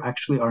Armenia, they're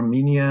actually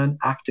Armenian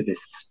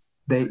activists.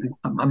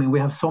 We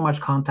have so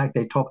much contact.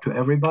 They talk to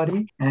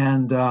everybody.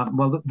 And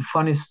well, the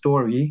funny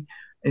story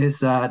is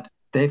that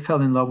they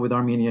fell in love with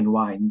Armenian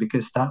wine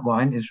because that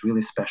wine is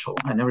really special,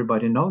 and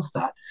everybody knows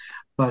that.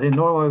 But in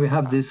Norway, we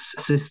have this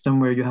system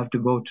where you have to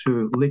go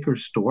to liquor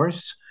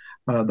stores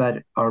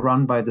that are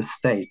run by the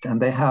state,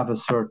 and they have a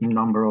certain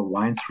number of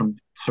wines from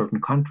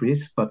certain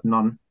countries, but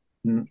not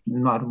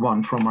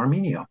one from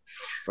Armenia.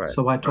 Right,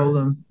 so I told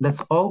them,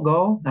 let's all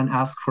go and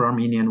ask for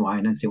Armenian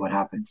wine and see what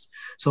happens.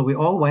 So we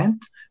all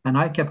went, and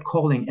I kept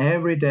calling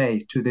every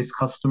day to this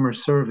customer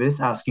service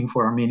asking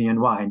for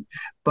Armenian wine.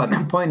 But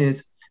the point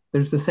is,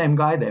 there's the same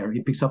guy there.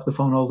 He picks up the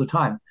phone all the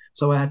time.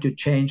 So I had to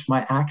change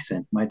my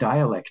accent, my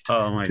dialect,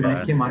 to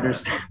make him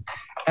understand.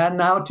 And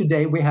now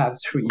today we have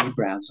 3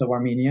 brands of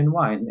Armenian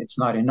wine. It's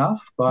not enough,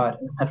 but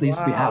at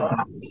least we have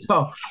that.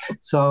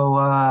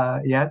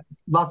 So yeah,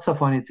 lots of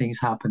funny things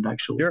happened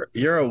actually.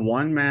 You're a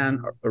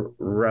one-man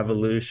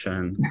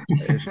revolution.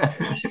 It's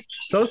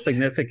so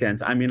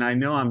significant. I mean, I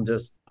know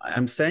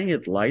I'm saying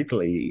it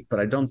lightly, but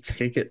I don't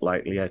take it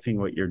lightly. I think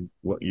what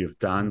you've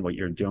done, what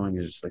you're doing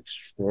is just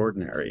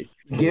extraordinary.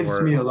 It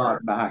gives me a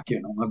lot back.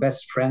 My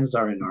best friends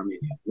are in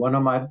Armenia. One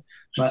of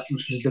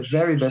the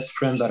very best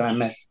friend that I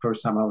met the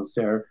first time I was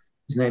there,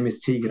 his name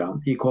is Tigran.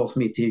 He calls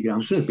me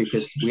Tigran too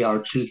because we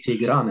are 2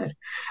 Tigraner.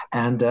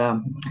 And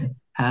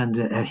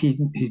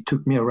he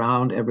took me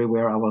around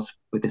everywhere. I was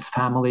with his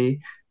family.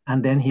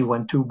 And then he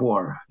went to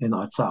war in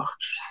Artsakh.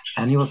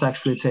 And he was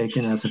actually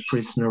taken as a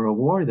prisoner of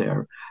war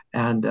there.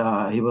 And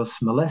he was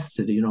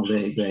molested. He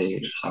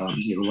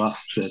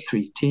lost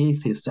 3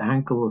 teeth. His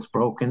ankle was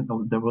broken.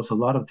 There was a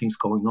lot of things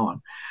going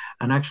on.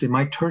 And actually,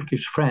 my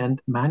Turkish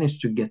friend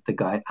managed to get the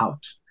guy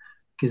out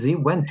because he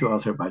went to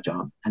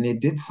Azerbaijan and he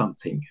did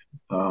something.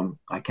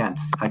 I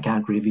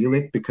can't reveal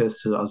it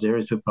because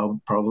Azeris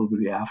will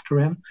probably be after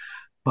him.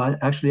 But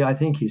actually, I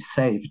think he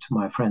saved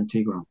my friend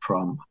Tigran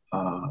from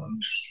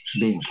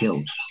being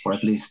killed, or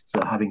at least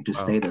having to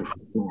stay there for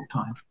a long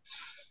time.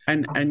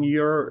 And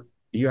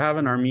you have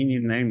an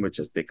Armenian name, which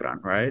is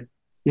Tigran, right?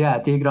 Yeah,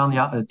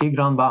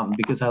 Tigran Van,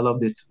 because I love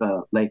this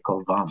lake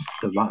called Van.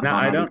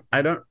 Now,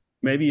 I don't.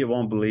 Maybe you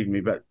won't believe me,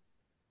 but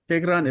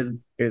Tigran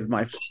is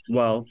my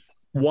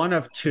one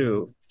of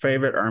 2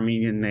 favorite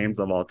Armenian names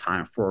of all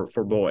time for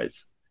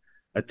boys,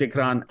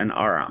 Tigran and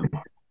Aram.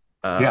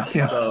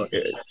 So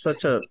it's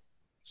such a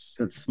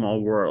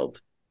small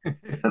world.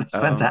 That's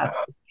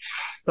fantastic.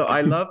 So I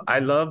love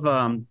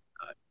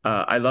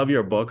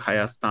your book,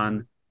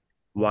 Hayastan,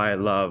 Why I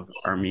Love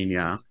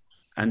Armenia.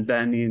 And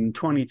then in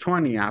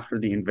 2020, after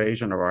the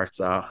invasion of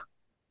Artsakh,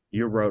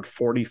 you wrote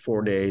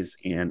 44 Days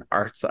in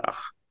Artsakh.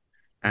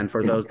 And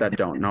for those that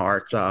don't know,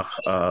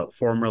 Artsakh,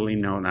 formerly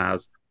known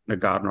as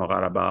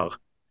Nagorno-Karabakh,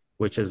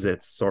 which is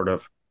its sort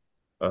of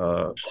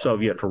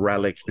Soviet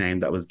relic name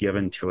that was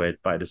given to it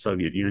by the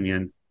Soviet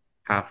Union,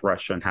 half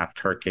Russian, half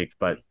Turkic,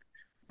 but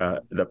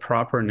the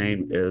proper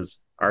name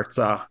is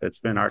Artsakh. It's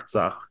been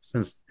Artsakh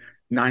since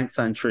 9th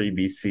century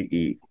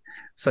BCE.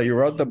 So you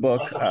wrote the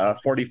book,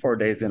 44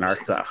 Days in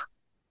Artsakh.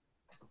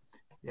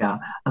 Yeah,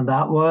 and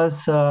that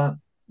was,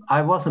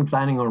 I wasn't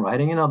planning on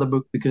writing another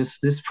book because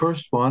this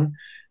first one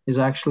is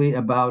actually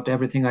about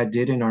everything I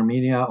did in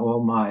Armenia,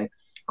 all my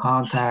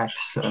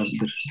contacts,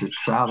 the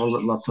travel,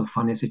 lots of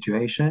funny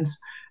situations,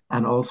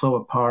 and also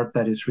a part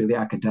that is really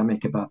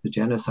academic about the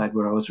genocide,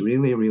 where I was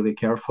really, really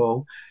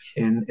careful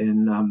in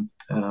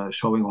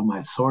showing all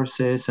my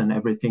sources and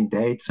everything,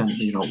 dates, and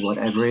what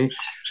every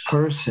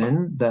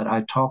person that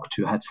I talked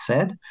to had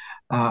said,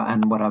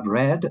 and what I've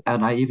read.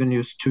 And I even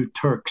used 2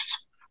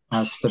 Turks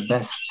as the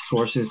best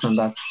sources, and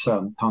that's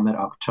Tamer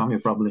Akçam, you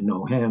probably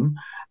know him.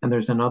 And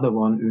there's another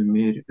one,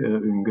 Umir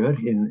Ungür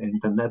in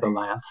the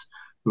Netherlands,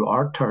 who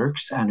are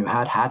Turks and who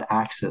had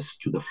access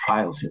to the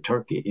files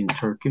in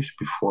Turkish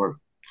before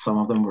some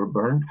of them were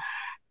burned,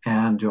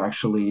 and to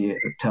actually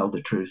tell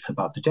the truth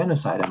about the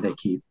genocide. And they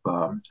keep,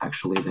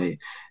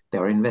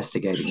 they're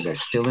investigating. They're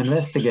still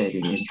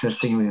investigating.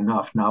 Interestingly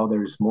enough, now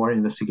there's more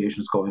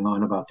investigations going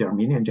on about the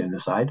Armenian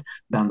genocide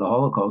than the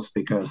Holocaust,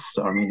 because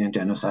the Armenian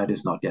genocide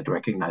is not yet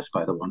recognized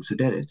by the ones who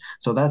did it.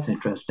 So that's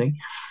interesting.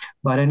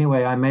 But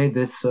anyway, I made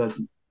this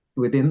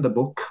within the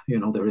book.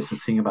 There is a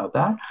thing about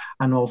that,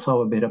 and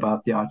also a bit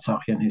about the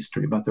Artsakhian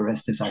history. But the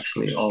rest is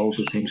actually all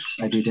the things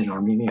I did in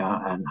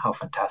Armenia and how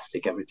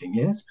fantastic everything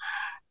is.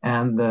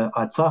 And the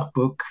Artsakh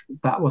book,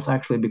 that was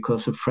actually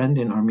because a friend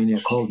in Armenia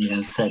called me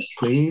and said,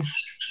 please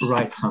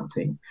write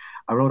something.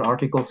 I wrote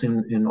articles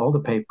in all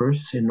the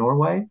papers in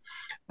Norway.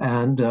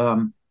 And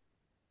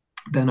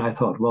then I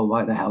thought, well,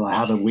 why the hell? I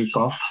have a week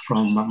off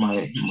from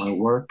my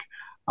work.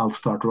 I'll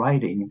start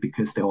writing,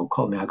 because they all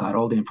called me. I got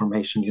all the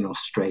information,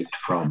 straight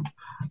from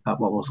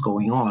what was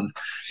going on.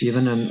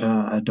 Even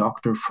a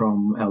doctor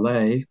from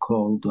LA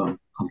called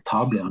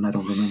Tablian, I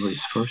don't remember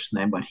his first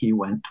name, but he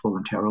went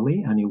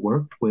voluntarily and he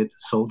worked with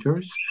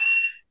soldiers.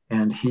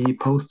 And he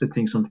posted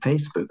things on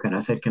Facebook. And I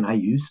said, can I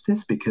use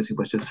this? Because it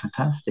was just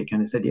fantastic. And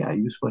he said, yeah,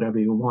 use whatever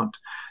you want.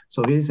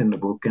 So it is in the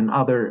book. And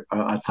other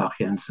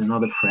Artsakhians and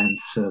other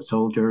friends,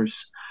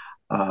 soldiers,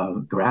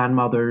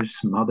 grandmothers,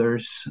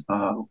 mothers.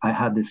 I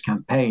had this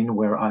campaign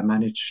where I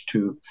managed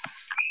to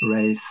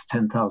raise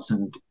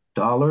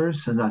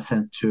 $10,000, and I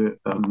sent to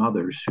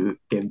mothers who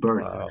gave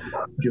birth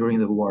during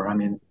the war. I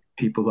mean,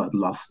 people who had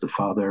lost a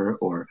father,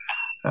 or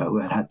who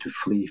had to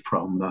flee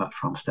from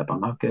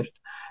Stepanakert.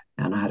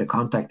 And I had a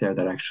contact there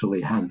that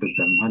actually handed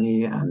them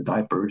money and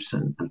diapers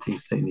and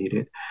things they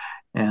needed.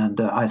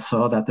 And I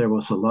saw that there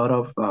was a lot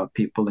of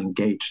people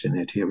engaged in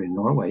it here in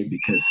Norway,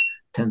 because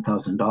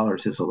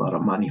 $10,000 is a lot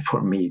of money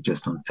for me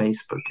just on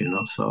Facebook,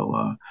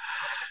 So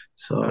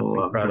that's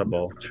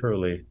incredible,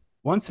 truly.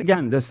 Once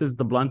again, this is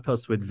the Blunt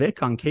Post with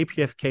Vic on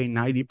KPFK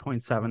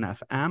 90.7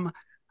 FM.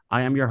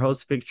 I am your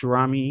host, Vic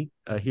Gerami,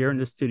 here in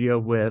the studio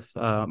with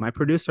my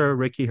producer,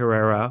 Ricky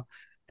Herrera.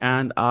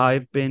 And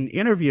I've been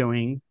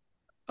interviewing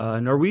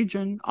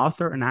Norwegian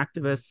author and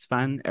activist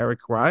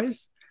Sven-Erik.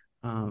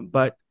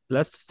 But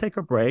let's just take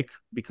a break,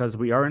 because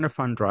we are in a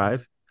fund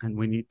drive and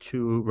we need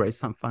to raise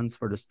some funds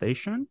for the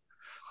station,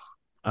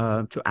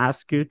 to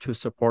ask you to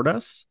support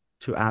us,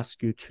 to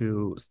ask you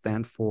to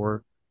stand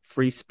for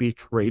free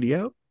speech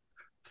radio,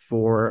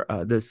 for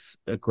this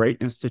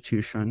great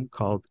institution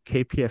called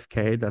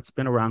KPFK that's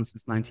been around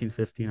since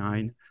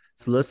 1959.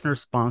 It's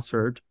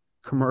listener-sponsored,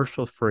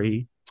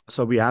 commercial-free.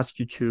 So we ask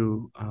you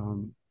to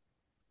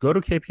go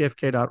to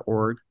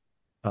kpfk.org,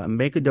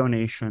 make a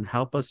donation,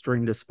 help us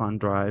during this fund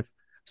drive,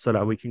 so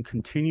that we can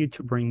continue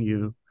to bring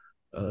you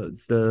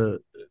the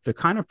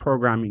kind of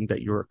programming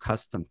that you're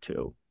accustomed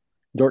to.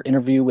 Your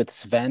interview with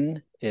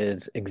Sven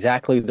is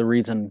exactly the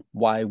reason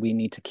why we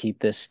need to keep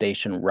this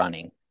station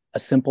running. A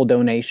simple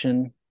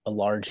donation, a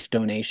large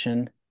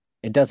donation,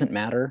 it doesn't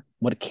matter.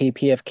 What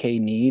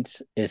KPFK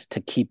needs is to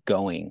keep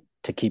going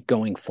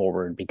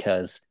forward,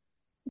 because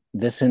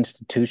this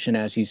institution,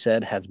 as you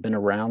said, has been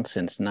around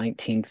since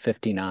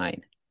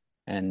 1959.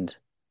 And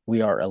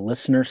we are a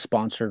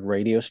listener-sponsored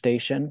radio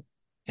station,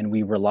 and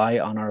we rely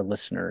on our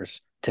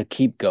listeners to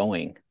keep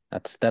going.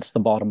 That's the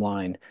bottom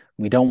line.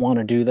 We don't want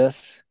to do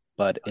this,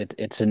 but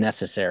it's a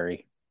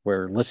necessary.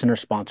 We're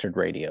listener-sponsored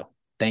radio.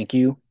 Thank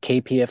you,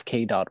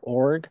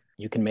 kpfk.org.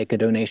 You can make a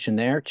donation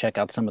there. Check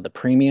out some of the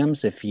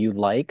premiums if you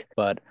like.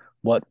 But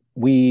what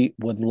we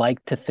would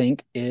like to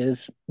think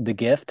is the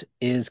gift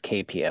is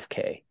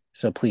KPFK.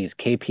 So please,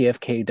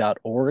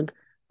 kpfk.org,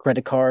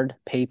 credit card,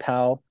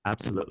 PayPal.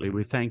 Absolutely.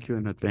 We thank you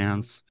in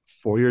advance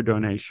for your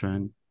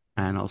donation.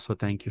 And also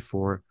thank you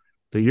for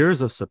the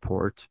years of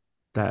support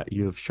that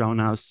you've shown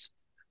us.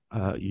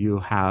 You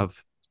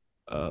have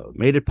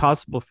made it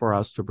possible for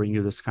us to bring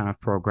you this kind of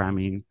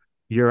programming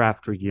year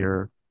after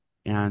year.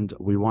 And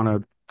we want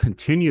to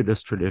continue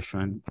this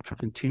tradition, to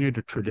continue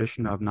the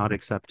tradition of not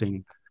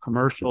accepting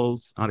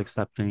commercials, not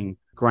accepting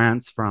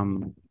grants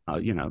from,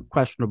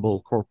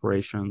 questionable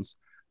corporations,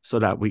 so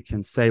that we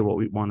can say what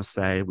we want to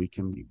say. We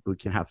can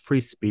have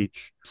free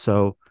speech.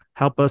 So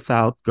help us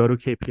out. Go to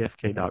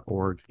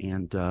kpfk.org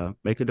and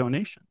make a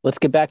donation. Let's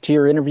get back to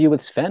your interview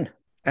with Sven.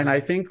 And I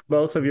think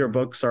both of your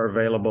books are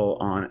available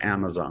on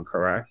Amazon,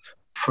 correct?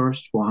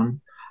 First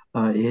one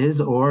is,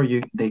 or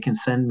they can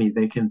find me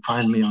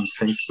on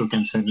Facebook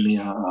and send me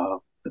a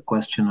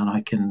question, and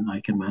I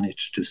can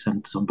manage to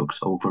send some books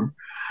over.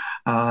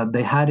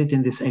 They had it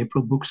in this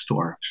April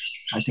bookstore.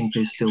 I think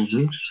they still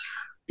do.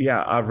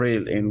 Yeah,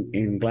 Avril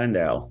in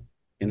Glendale.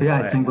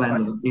 It's in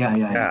Glendale.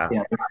 Yeah.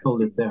 They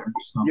sold it there.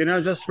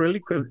 So. Just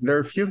really quick, there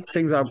are a few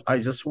things I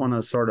just want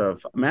to sort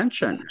of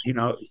mention.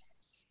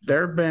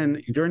 There have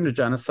been, during the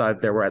genocide,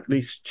 there were at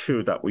least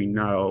two that we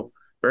know,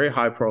 very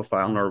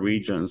high-profile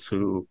Norwegians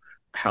who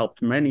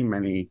helped many,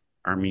 many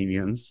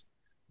Armenians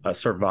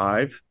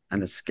survive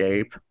and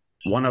escape.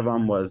 One of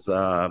them was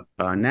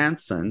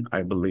Nansen,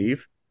 I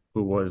believe,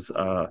 who was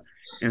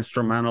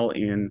instrumental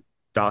in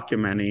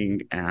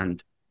documenting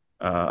and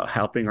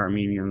helping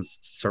Armenians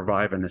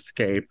survive and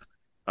escape,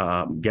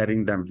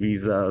 getting them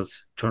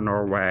visas to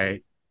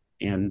Norway.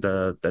 And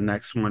the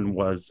next one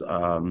was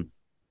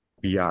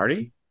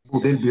Bjari.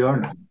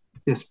 Bjorn.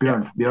 Yes,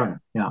 Bjorn. Yeah.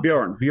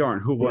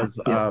 Bjorn, who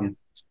was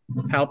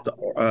helped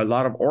a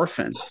lot of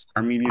orphans,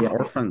 Armenian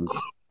orphans,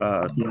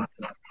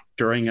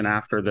 during and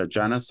after the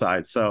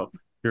genocide. So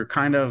you're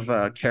kind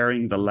of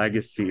carrying the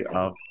legacy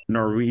of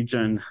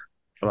Norwegian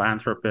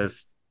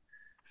philanthropists,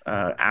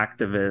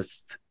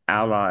 activists,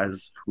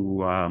 allies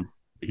who are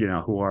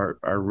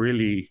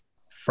really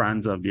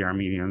friends of the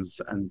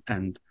Armenians,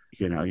 and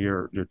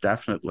you're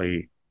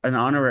definitely an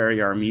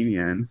honorary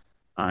Armenian.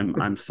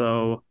 I'm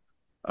so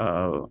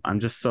I'm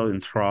just so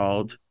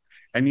enthralled.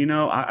 And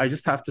I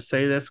just have to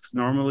say this because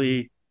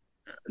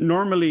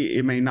normally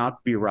it may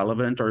not be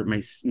relevant or it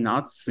may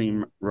not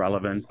seem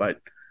relevant, but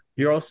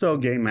you're also a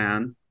gay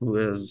man who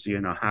is,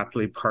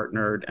 happily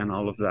partnered and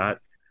all of that.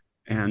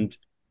 And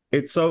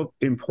it's so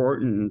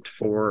important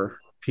for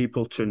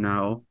people to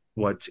know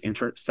what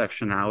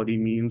intersectionality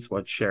means,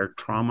 what shared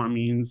trauma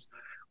means,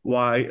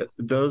 why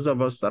those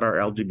of us that are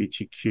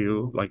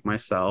LGBTQ, like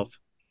myself,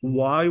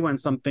 why when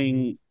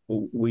something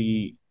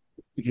we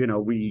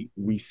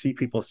see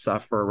people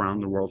suffer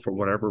around the world for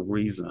whatever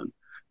reason,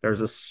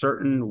 there's a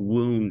certain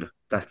wound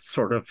that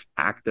sort of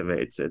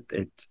activates it.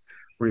 It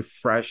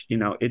refreshed,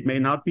 it may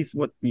not be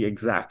what we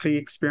exactly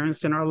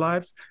experienced in our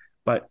lives,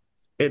 but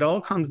it all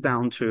comes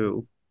down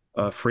to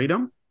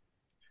freedom.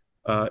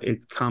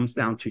 It comes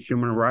down to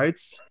human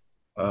rights,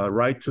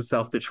 right to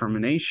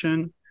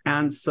self-determination.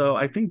 And so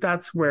I think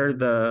that's where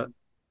the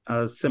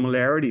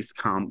similarities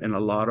come in a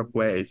lot of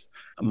ways.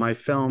 My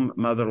film,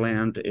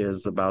 Motherland,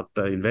 is about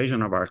the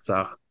invasion of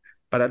Artsakh,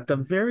 but at the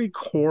very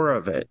core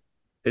of it,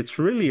 it's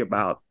really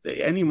about,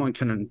 anyone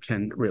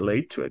can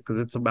relate to it because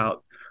it's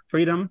about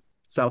freedom,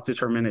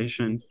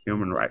 self-determination,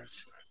 human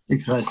rights.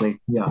 Exactly.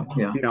 Yeah.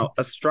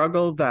 A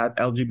struggle that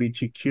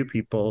LGBTQ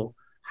people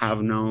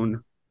have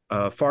known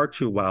far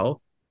too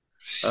well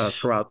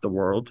throughout the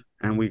world,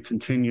 and we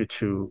continue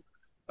to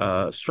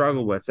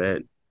struggle with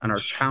it and are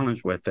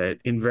challenged with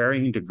it in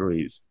varying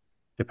degrees,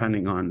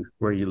 depending on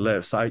where you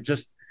live. So I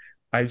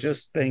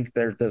just think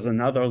there's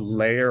another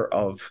layer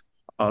of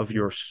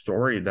your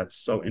story that's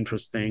so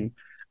interesting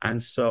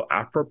and so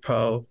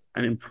apropos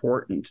and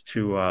important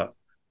to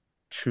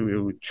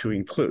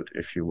include,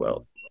 if you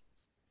will.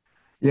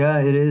 Yeah,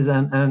 it is.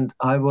 And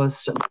I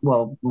was,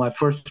 well, my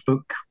first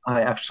book,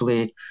 I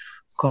actually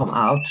come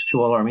out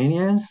to all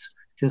Armenians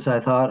because I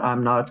thought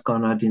I'm not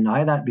going to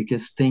deny that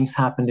because things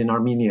happened in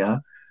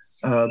Armenia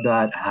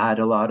that had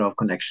a lot of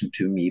connection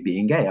to me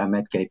being gay. I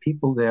met gay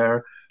people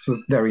there,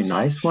 very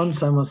nice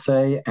ones, I must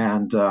say.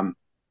 And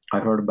I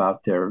heard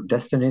about their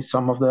destiny,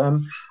 some of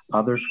them.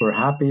 Others were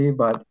happy,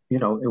 but,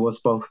 it was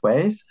both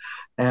ways.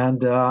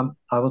 And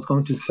I was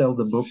going to sell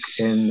the book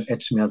in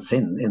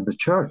Echmiadzin, in the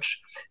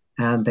church.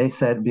 And they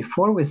said,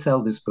 before we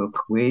sell this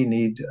book, we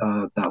need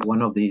that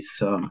one of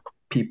these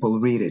people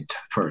read it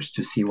first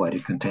to see what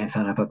it contains.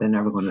 And I thought they're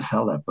never going to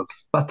sell that book,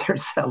 but they're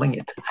selling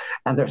it.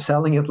 And they're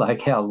selling it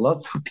like hell.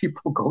 Lots of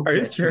people go. Are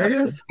you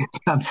serious?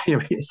 I'm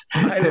serious.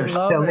 They're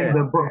selling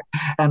the book.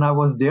 And I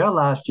was there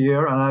last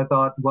year and I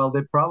thought, well,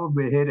 they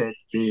probably hid it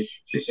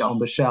on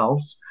the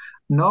shelves.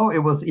 No, it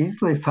was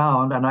easily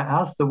found. And I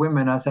asked the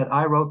women, I said,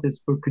 I wrote this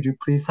book. Could you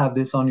please have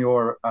this on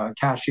your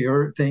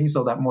cashier thing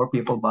so that more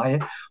people buy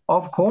it?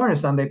 Of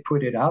course. And they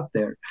put it out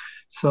there.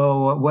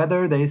 So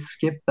whether they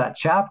skipped that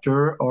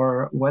chapter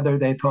or whether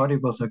they thought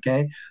it was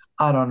okay,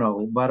 I don't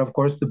know. But of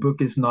course, the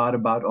book is not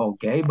about all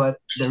gay, but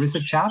there is a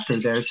chapter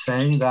there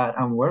saying that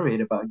I'm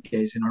worried about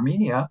gays in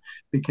Armenia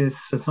because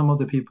some of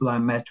the people I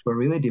met were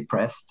really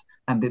depressed.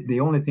 And the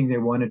only thing they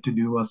wanted to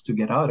do was to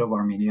get out of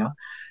Armenia.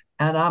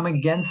 And I'm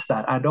against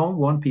that. I don't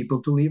want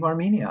people to leave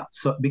Armenia.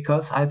 So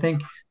because I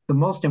think the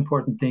most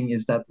important thing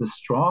is that the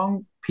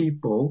strong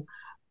people,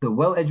 the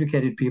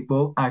well-educated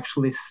people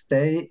actually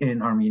stay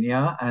in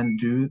Armenia and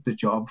do the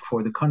job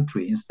for the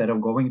country instead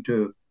of going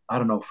to, I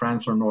don't know,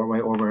 France or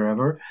Norway or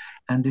wherever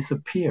and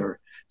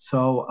disappear.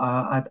 So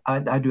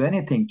I do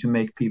anything to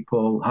make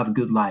people have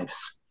good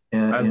lives.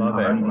 I love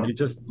it.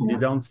 You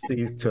don't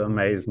cease to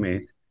amaze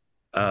me.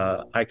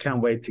 I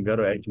can't wait to go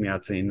to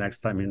Echmiadzin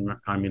next time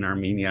I'm in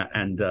Armenia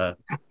and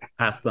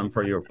ask them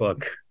for your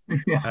book.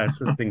 Yeah. That's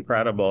just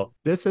incredible.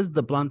 This is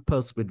The Blunt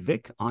Post with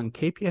Vic on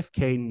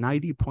KPFK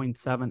 90.7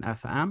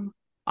 FM.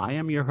 I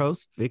am your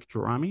host, Vic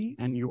Gerami,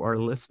 and you are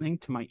listening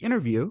to my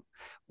interview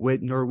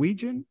with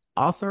Norwegian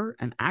author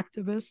and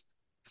activist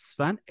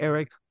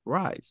Sven-Erik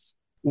Ries.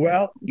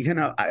 Well,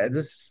 I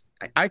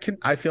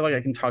feel like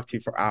I can talk to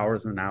you for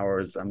hours and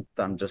hours.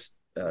 I'm just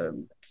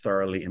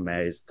thoroughly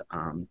amazed.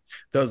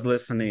 Those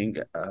listening,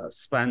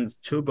 Sven's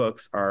two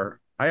books are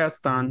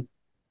Hayastan,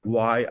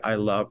 Why I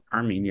Love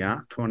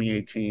Armenia,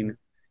 2018,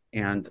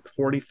 and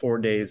 44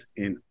 Days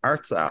in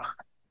Artsakh.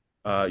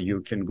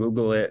 You can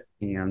Google it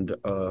and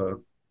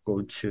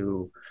go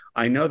to,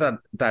 I know that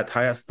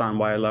Hayastan,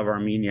 Why I Love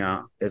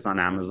Armenia is on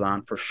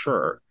Amazon for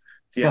sure.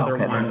 The other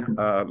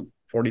one,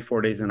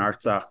 44 Days in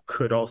Artsakh,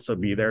 could also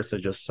be there, so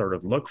just sort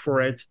of look for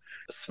it.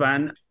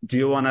 Sven, do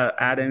you want to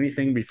add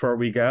anything before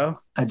we go?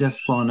 I just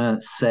want to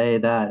say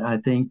that I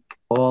think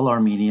all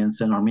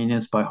Armenians and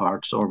Armenians by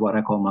heart, or what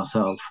I call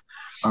myself,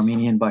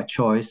 Armenian by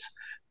choice,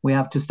 we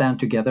have to stand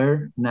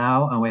together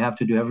now and we have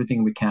to do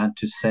everything we can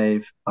to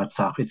save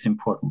Artsakh. It's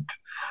important.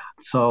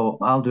 So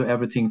I'll do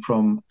everything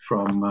from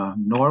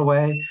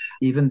Norway.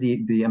 Even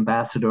the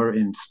ambassador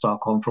in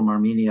Stockholm from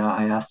Armenia,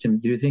 I asked him,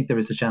 do you think there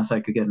is a chance I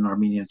could get an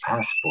Armenian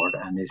passport?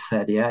 And he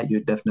said, yeah, you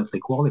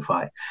definitely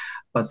qualify.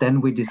 But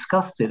then we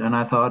discussed it and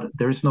I thought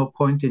there's no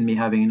point in me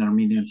having an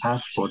Armenian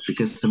passport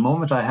because the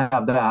moment I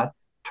have that,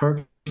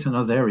 Turkey in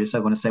those areas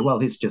are going to say, well,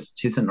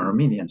 he's an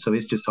Armenian, so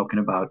he's just talking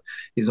about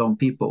his own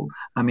people.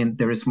 I mean,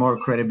 there is more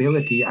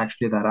credibility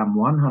actually that I'm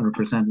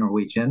 100%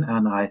 Norwegian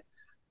and I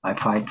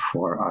fight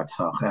for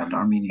Artsakh and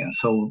Armenia.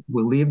 So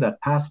we'll leave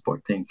that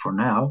passport thing for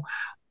now.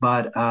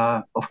 But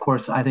of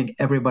course, I think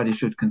everybody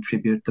should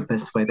contribute the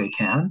best way they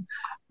can,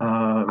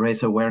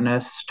 raise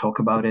awareness, talk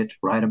about it,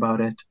 write about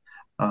it.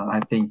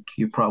 I think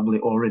you probably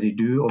already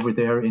do over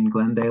there in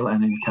Glendale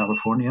and in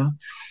California.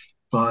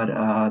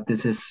 But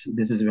this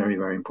is very,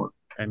 very important.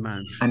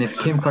 Amen. And if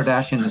Kim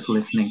Kardashian is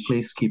listening,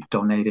 please keep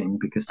donating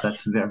because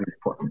that's very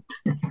important.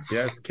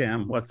 Yes,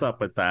 Kim, what's up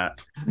with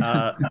that?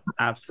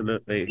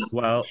 Absolutely.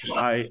 Well,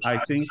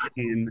 I think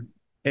in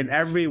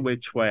every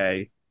which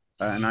way,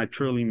 and I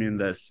truly mean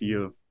this,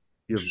 you've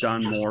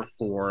done more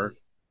for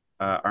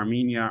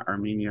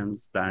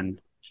Armenians than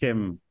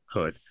Kim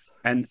could.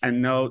 And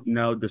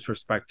no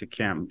disrespect to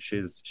Kim.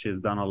 She's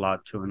done a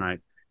lot too, and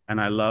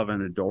I love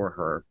and adore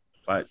her.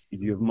 But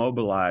you've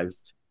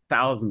mobilized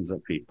thousands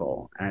of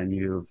people, and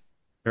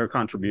your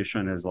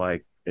contribution is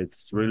like,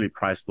 it's really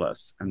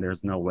priceless, and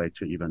there's no way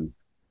to even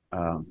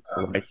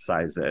right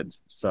size it.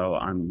 So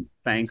I'm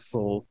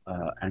thankful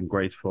and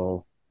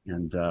grateful,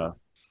 and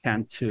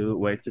can't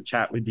wait to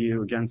chat with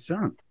you again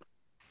soon.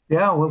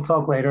 Yeah, we'll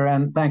talk later,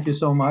 and thank you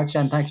so much,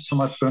 and thank you so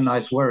much for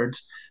nice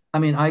words. I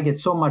mean, I get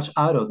so much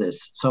out of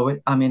this. So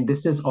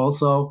this is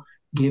also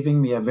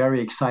giving me a very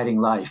exciting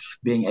life,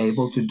 being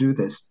able to do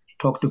this.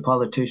 Talk to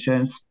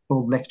politicians,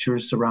 hold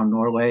lectures around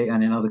Norway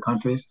and in other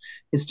countries.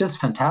 It's just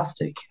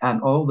fantastic.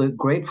 And all the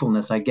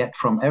gratefulness I get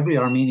from every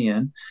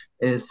Armenian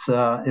is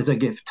a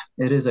gift.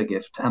 It is a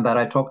gift. And that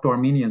I talk to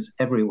Armenians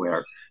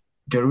everywhere.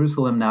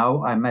 Jerusalem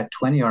now, I met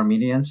 20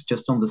 Armenians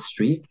just on the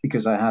street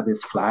because I had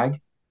this flag,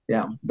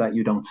 that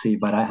you don't see,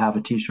 but I have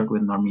a T-shirt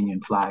with an Armenian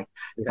flag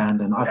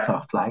and an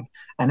Artsakh flag.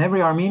 And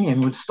every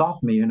Armenian would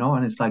stop me,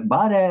 and it's like,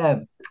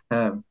 Barev,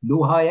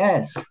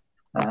 Luhayes.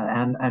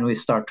 And we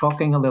start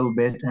talking a little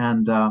bit,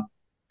 and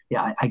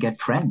I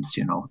get friends.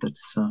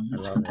 That's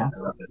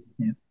fantastic.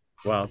 Yeah.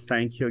 Well,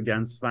 thank you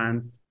again,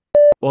 Sven.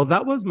 Well,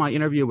 that was my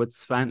interview with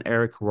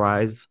Sven-Erik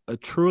Rise, a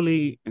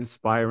truly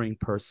inspiring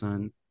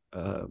person.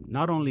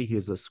 Not only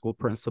he's a school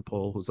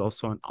principal who's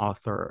also an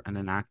author and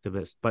an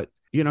activist, but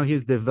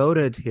he's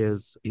devoted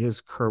his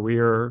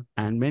career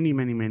and many,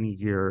 many, many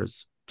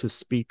years to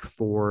speak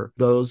for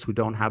those who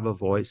don't have a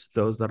voice,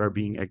 those that are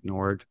being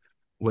ignored,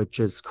 which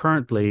is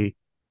currently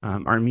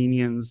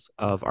Armenians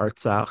of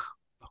Artsakh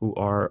who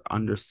are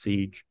under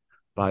siege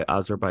by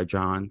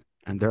Azerbaijan.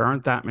 And there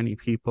aren't that many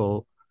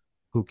people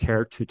who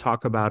care to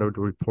talk about it,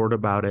 report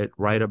about it,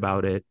 write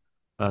about it,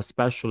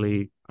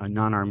 especially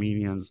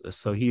non-Armenians.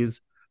 So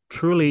he's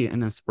truly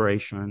an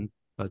inspiration,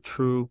 a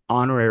true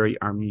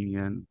honorary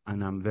Armenian,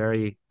 and I'm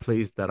very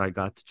pleased that I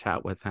got to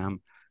chat with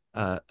him.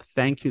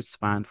 Thank you,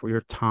 Sven, for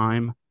your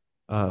time,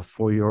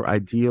 for your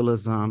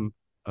idealism,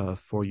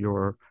 for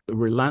your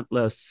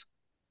relentless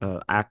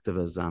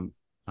activism.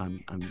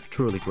 I'm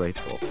truly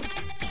grateful.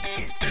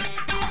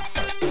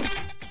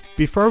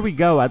 Before we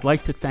go, I'd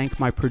like to thank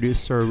my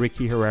producer,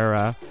 Ricky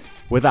Herrera,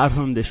 without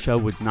whom this show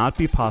would not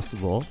be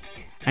possible,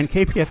 and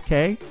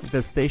KPFK,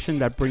 the station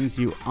that brings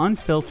you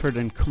unfiltered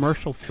and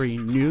commercial-free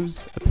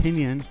news,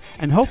 opinion,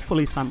 and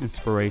hopefully some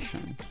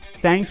inspiration.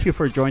 Thank you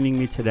for joining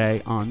me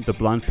today on The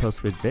Blunt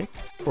Post with Vic.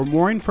 For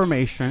more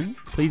information,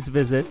 please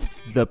visit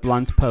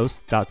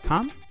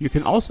thebluntpost.com. You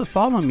can also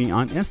follow me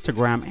on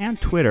Instagram and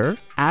Twitter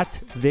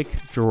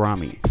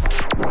 @VicJarami.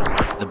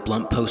 The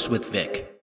Blunt Post with Vic.